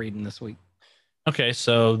watching or reading this week? Okay,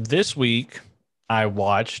 so this week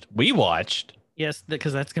we watched. Yes,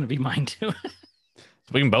 because that's going to be mine too.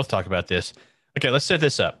 We can both talk about this. Okay, let's set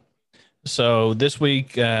this up. So this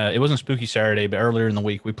week, it wasn't Spooky Saturday, but earlier in the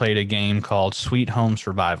week, we played a game called Sweet Home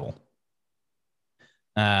Survival.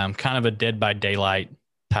 Kind of a Dead by Daylight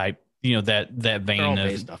type, you know, that They're all vein of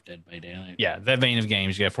based off Dead by Daylight. yeah, that vein of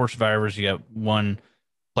games. You got 4 survivors, you got 1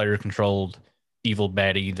 player controlled evil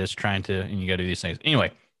baddie that's trying to, and you got to do these things.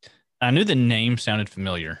 Anyway, I knew the name sounded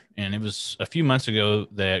familiar, and it was a few months ago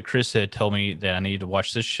that Chris had told me that I needed to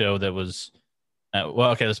watch this show that was,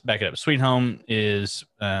 okay, let's back it up. Sweet Home is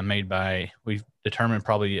made by, we've determined,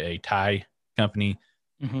 probably a Thai company.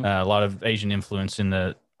 Mhm. A lot of Asian influence in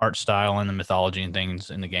the art style and the mythology and things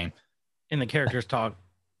in the game. And the characters talk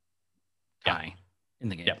Thai in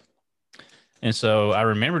the game. Yep. And so I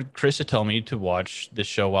remembered Chris had told me to watch this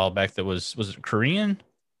show a while back that was it Korean?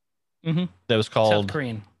 Mm-hmm. That was called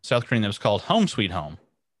South Korean. That was called Home Sweet Home.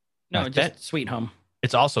 No, Now, just Sweet Home.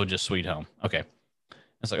 It's also just Sweet Home. Okay.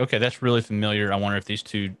 It's like, okay, that's really familiar. I wonder if these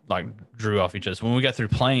two like drew off each other. So when we got through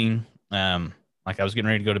playing, like I was getting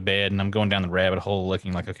ready to go to bed and I'm going down the rabbit hole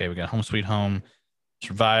looking like, okay, we got Home Sweet Home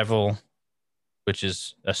Survival, which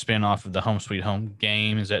is a spin-off of the Home Sweet Home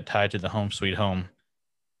game. Is that tied to the Home Sweet Home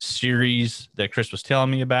series that Chris was telling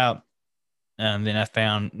me about? And then I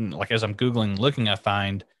found, like, as I'm Googling, looking, I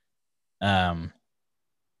find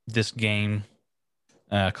this game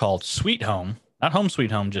called Sweet Home, not Home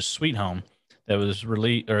Sweet Home, just Sweet Home, that was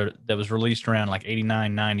released around like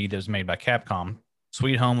 89, 90, that was made by Capcom.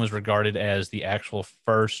 Sweet Home was regarded as the actual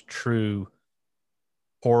first true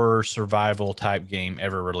horror survival type game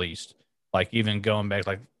ever released. Like even going back,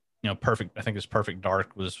 like, you know, I think it's Perfect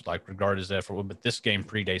Dark was like regarded as that for, but this game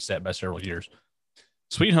predates that by several years.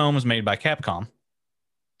 Sweet Home was made by Capcom.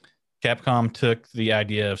 Capcom took the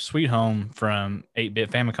idea of Sweet Home from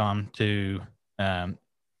 8-bit Famicom to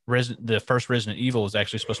the first Resident Evil is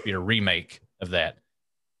actually supposed to be a remake of that.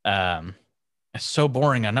 It's so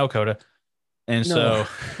boring, I know, Coda. And No.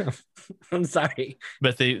 so I'm sorry.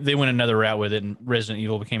 but they went another route with it, and Resident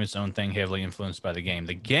Evil became its own thing, heavily influenced by the game.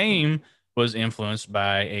 The game was influenced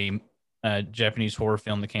by a Japanese horror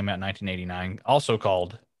film that came out in 1989, also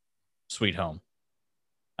called Sweet Home.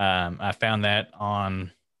 I found that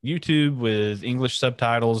on YouTube with English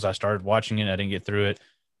subtitles. I started watching it. I didn't get through it.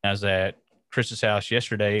 I was at Chris's house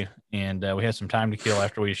yesterday, and we had some time to kill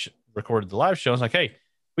after we recorded the live show. I was like, hey,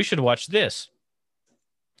 we should watch this.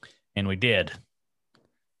 And we did.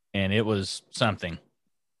 And it was something.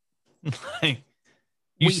 Like,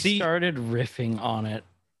 we started riffing on it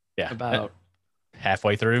about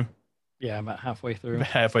halfway through. Yeah, about halfway through.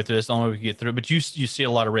 Halfway through. That's the only way we could get through. But you see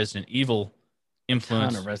a lot of Resident Evil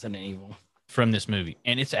influence. Ton of Resident Evil from this movie.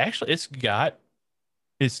 And it has that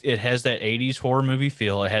 80s horror movie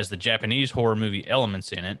feel. It has the Japanese horror movie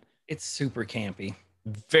elements in it. It's super campy.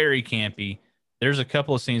 Very campy. There's a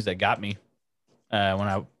couple of scenes that got me when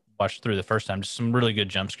I watched through the first time. Just some really good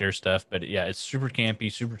jump scare stuff. But yeah, it's super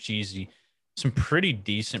campy, super cheesy. Some pretty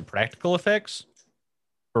decent practical effects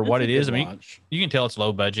for what it is. I mean, you can tell it's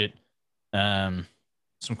low budget.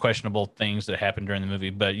 Some questionable things that happen during the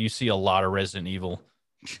movie, but you see a lot of Resident Evil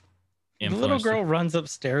influence. The little girl runs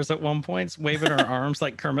upstairs at one point, waving her arms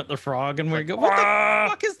like Kermit the Frog, and we go, "What the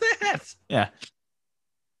fuck is that?" Yeah.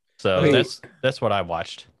 So that's what I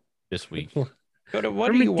watched this week. Coda,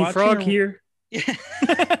 what are you watching? Frog here. Yeah.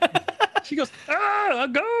 She goes, a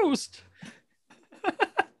ghost.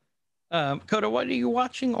 Coda, what are you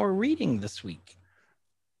watching or reading this week?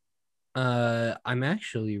 I'm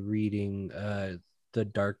actually reading the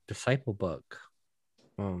Dark Disciple book.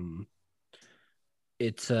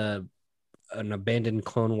 It's an abandoned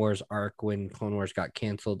Clone Wars arc when Clone Wars got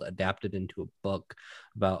canceled, adapted into a book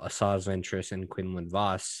about Asajj Ventress and Quinlan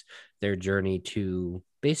Vos, their journey to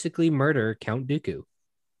basically murder Count Dooku.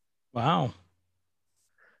 Wow.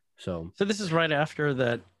 So this is right after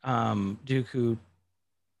that Dooku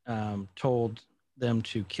told them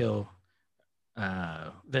to kill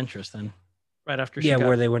Ventress then. Right after she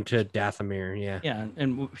where they went to Dathomir, Yeah,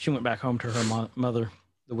 and she went back home to her mother,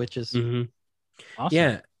 the witches. Mm-hmm. Awesome.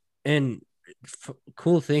 Yeah, and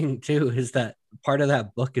cool thing too is that part of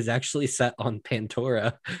that book is actually set on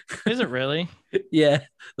Pantora. Is it really? Yeah,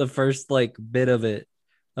 the first bit of it,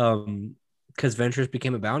 because Ventress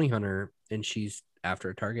became a bounty hunter and she's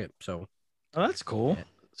after a target. So, oh, that's cool.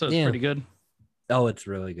 So it's pretty good. Oh, it's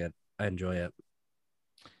really good. I enjoy it.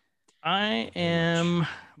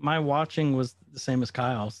 My watching was the same as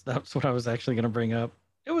Kyle's. That's what I was actually going to bring up.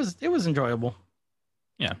 It was enjoyable.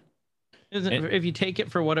 Yeah. If you take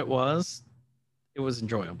it for what it was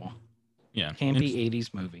enjoyable. Yeah. Campy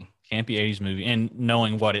 80s movie. Campy 80s movie. And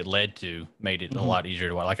knowing what it led to made it a lot easier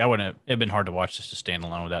to watch. Like, it'd been hard to watch this to stand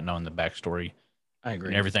alone without knowing the backstory. I agree.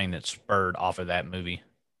 And everything that spurred off of that movie.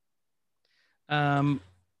 Kyle,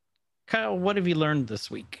 what have you learned this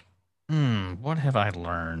week? What have I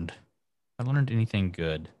learned? Have I learned anything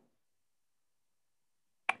good?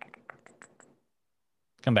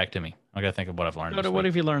 Come back to me. I gotta think of what I've learned. What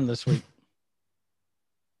have you learned this week?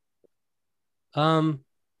 I've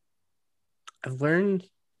learned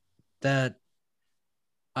that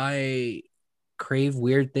I crave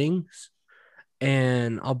weird things,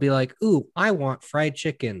 and I'll be like, "Ooh, I want fried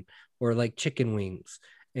chicken," or like chicken wings,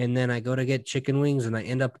 and then I go to get chicken wings, and I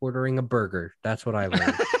end up ordering a burger. That's what I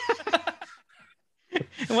learned.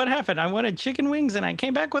 What happened? I wanted chicken wings, and I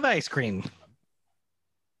came back with ice cream.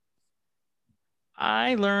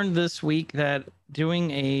 I learned this week that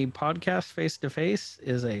doing a podcast face to face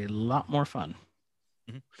is a lot more fun.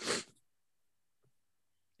 Mm-hmm.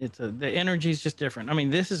 The energy is just different. I mean,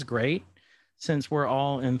 this is great since we're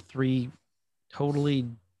all in 3 totally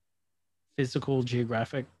physical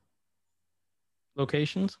geographic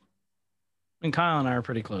locations. I mean, Kyle and I are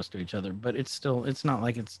pretty close to each other, but it's not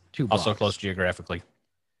like it's 2 blocks. Also close geographically.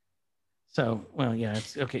 So, well, yeah,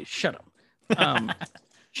 it's okay. Shut up.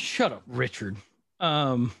 Shut up, Richard.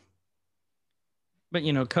 But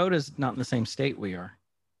Coda's not in the same state we are.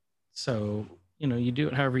 So, you do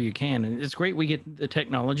it however you can. And it's great we get the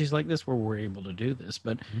technologies like this where we're able to do this,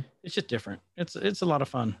 but it's just different. It's a lot of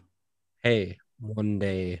fun. Hey, one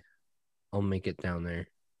day I'll make it down there.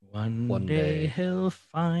 One day he'll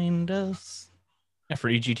find us. Yeah, for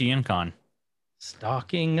EGTN Con.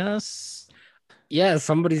 Stalking us. Yeah,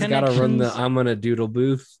 somebody's got to run the I'm gonna doodle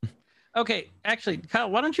booth. Okay, actually,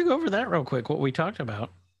 Kyle, why don't you go over that real quick? What we talked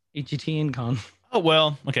about, EGTN Con. Oh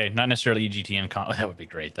well, okay, not necessarily EGTN Con. That would be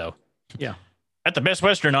great though. Yeah, at the Best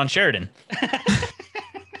Western on Sheridan.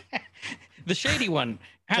 The shady one.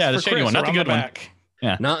 The shady one, not the good one.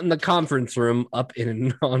 Yeah, not in the conference room. Up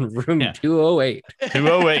on room 208.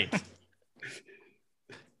 208.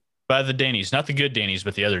 By the Danny's, not the good Danny's,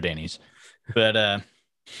 but the other Danny's. But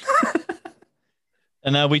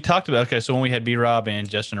and we talked about, so when we had B-Rob and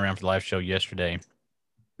Justin around for the live show yesterday,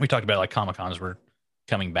 we talked about Comic-Cons were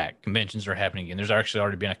coming back. Conventions are happening again. There's actually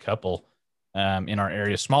already been a couple in our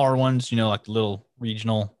area, smaller ones, like the little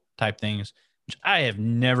regional type things, which I have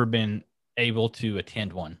never been able to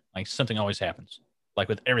attend one. Like something always happens. Like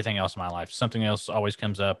with everything else in my life, something else always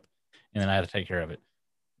comes up and then I had to take care of it.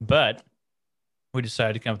 But we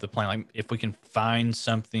decided to come up with a plan. Like, if we can find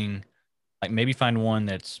something, like maybe find one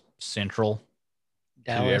that's central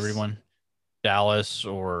to everyone, Dallas,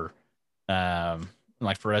 or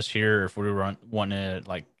like for us here, if we were wanting to,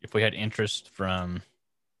 like, if we had interest from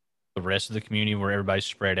the rest of the community where everybody's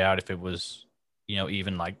spread out, if it was,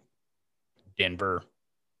 even like Denver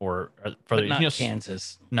or further,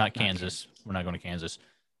 Kansas, not Kansas. We're not going to Kansas,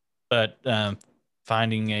 but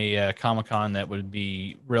finding a Comic-Con that would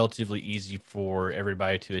be relatively easy for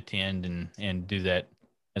everybody to attend and do that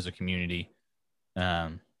as a community.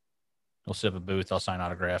 We'll set up a booth. I'll sign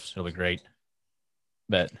autographs. It'll be great.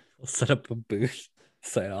 But We'll set up a booth,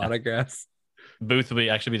 sign autographs. Booth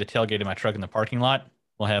will actually be the tailgate of my truck in the parking lot.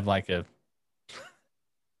 We'll have like a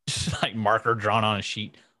just like marker drawn on a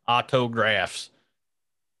sheet. Autographs.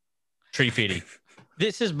 Tree feeding.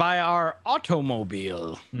 This is by our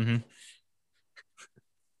automobile. Mm-hmm.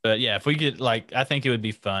 But yeah, if we get I think it would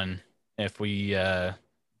be fun if we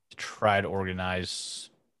try to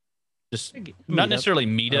organize just not necessarily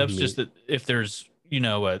meetups, just that if there's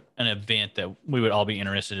an event that we would all be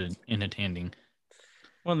interested in attending.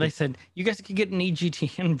 Well, they said you guys could get an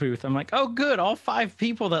EGTN booth. I'm like, oh, good. All 5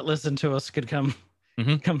 people that listen to us could come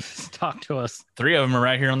talk to us. 3 of them are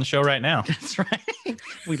right here on the show right now. That's right.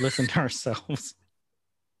 We listen to ourselves.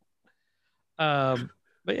 But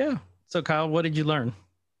yeah. So Kyle, what did you learn?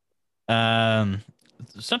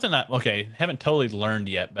 Something that haven't totally learned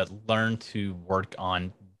yet, but learned to work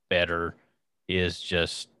on better is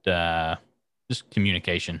just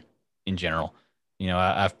communication in general.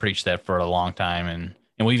 I've preached that for a long time, and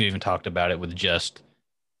we've even talked about it with just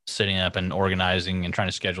sitting up and organizing and trying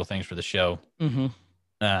to schedule things for the show. Mm-hmm.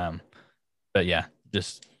 But yeah,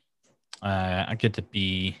 just I'm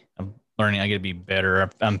learning. I get to be better.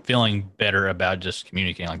 I'm feeling better about just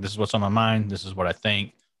communicating. Like, this is what's on my mind. This is what I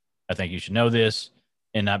think. I think you should know this,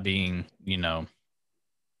 and not being,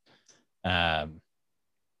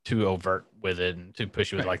 too overt with it and too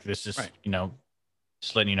pushy with like, this is, just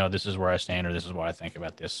letting you know this is where I stand or this is what I think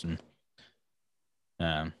about this. And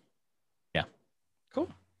yeah. Cool.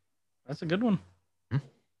 That's a good one.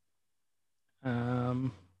 Mm-hmm.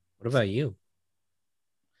 What about you?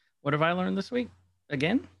 What have I learned this week?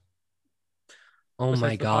 Again? Oh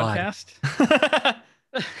my God. Podcast?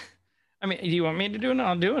 I mean, do you want me to do it?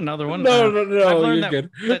 I'll do another one. No. I've learned You're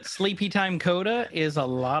that Sleepy Time Coda is a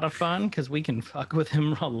lot of fun because we can fuck with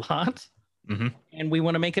him a lot. Mm-hmm. And we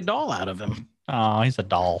want to make a doll out of him. Oh, he's a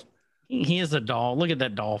doll. He is a doll. Look at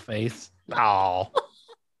that doll face. Oh.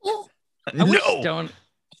 I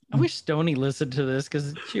wish Stoney listened to this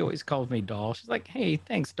because she always calls me doll. She's like, hey,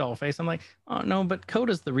 thanks, doll face. I'm like, oh, no, but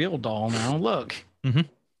Coda's the real doll now. Look. Mm-hmm.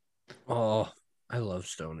 Oh, I love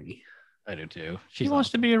Stoney. I do too. She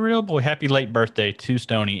wants to be a real boy. Happy late birthday to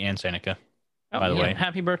Stoney and Seneca, by the way.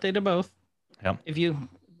 Happy birthday to both. Yep. If you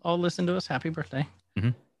all listen to us, happy birthday.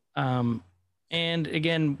 Mm-hmm. And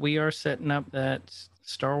again, we are setting up that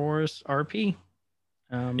Star Wars RP.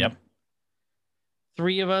 Yep.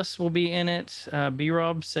 3 of us will be in it.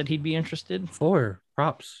 B-Rob said he'd be interested. 4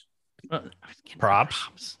 props.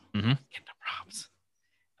 Props. Mm-hmm. Get the props.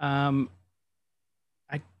 I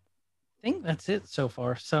think that's it so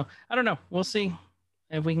far. So I don't know. We'll see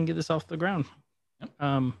if we can get this off the ground.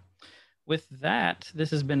 Yep. With that,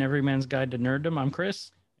 this has been Everyman's Guide to Nerddom. I'm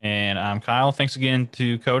Chris. And I'm Kyle. Thanks again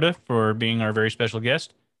to Coda for being our very special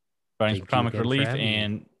guest, providing some comic relief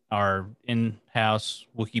and our in-house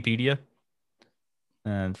Wikipedia.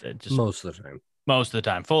 And just most of the time. Most of the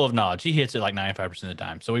time, full of knowledge. He hits it like 95% of the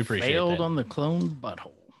time, so we appreciate Failed that. on the cloned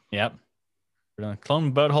butthole. Yep.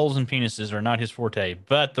 Cloned buttholes and penises are not his forte,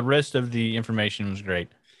 but the rest of the information was great.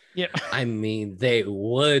 Yep. I mean, they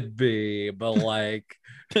would be, but like...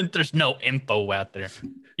 There's no info out there.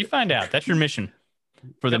 You find out. That's your mission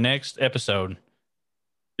for the next episode.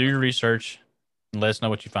 Do your research and let us know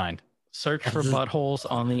what you find. Search for buttholes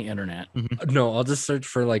on the internet. No, I'll just search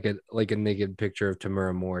for like a naked picture of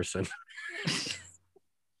Tamara Morrison.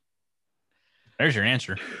 There's your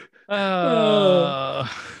answer. That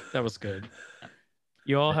was good.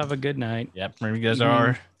 You all have a good night. Yep. Wherever you guys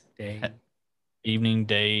are. Day. Evening,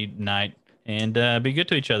 day, night, and be good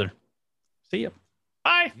to each other. See ya.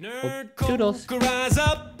 Bye. Nerd Toodles. Coke, rise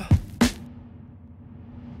up.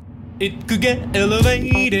 It could get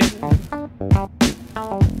elevated.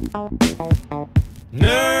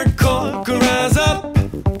 Nerd Coke, rise up.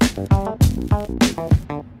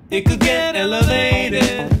 It could get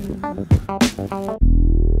elevated.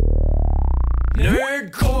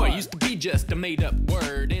 Nerdcore used to be just a made-up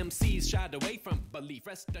word. MCs shied away from belief.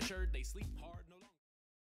 Rest assured they sleep hard.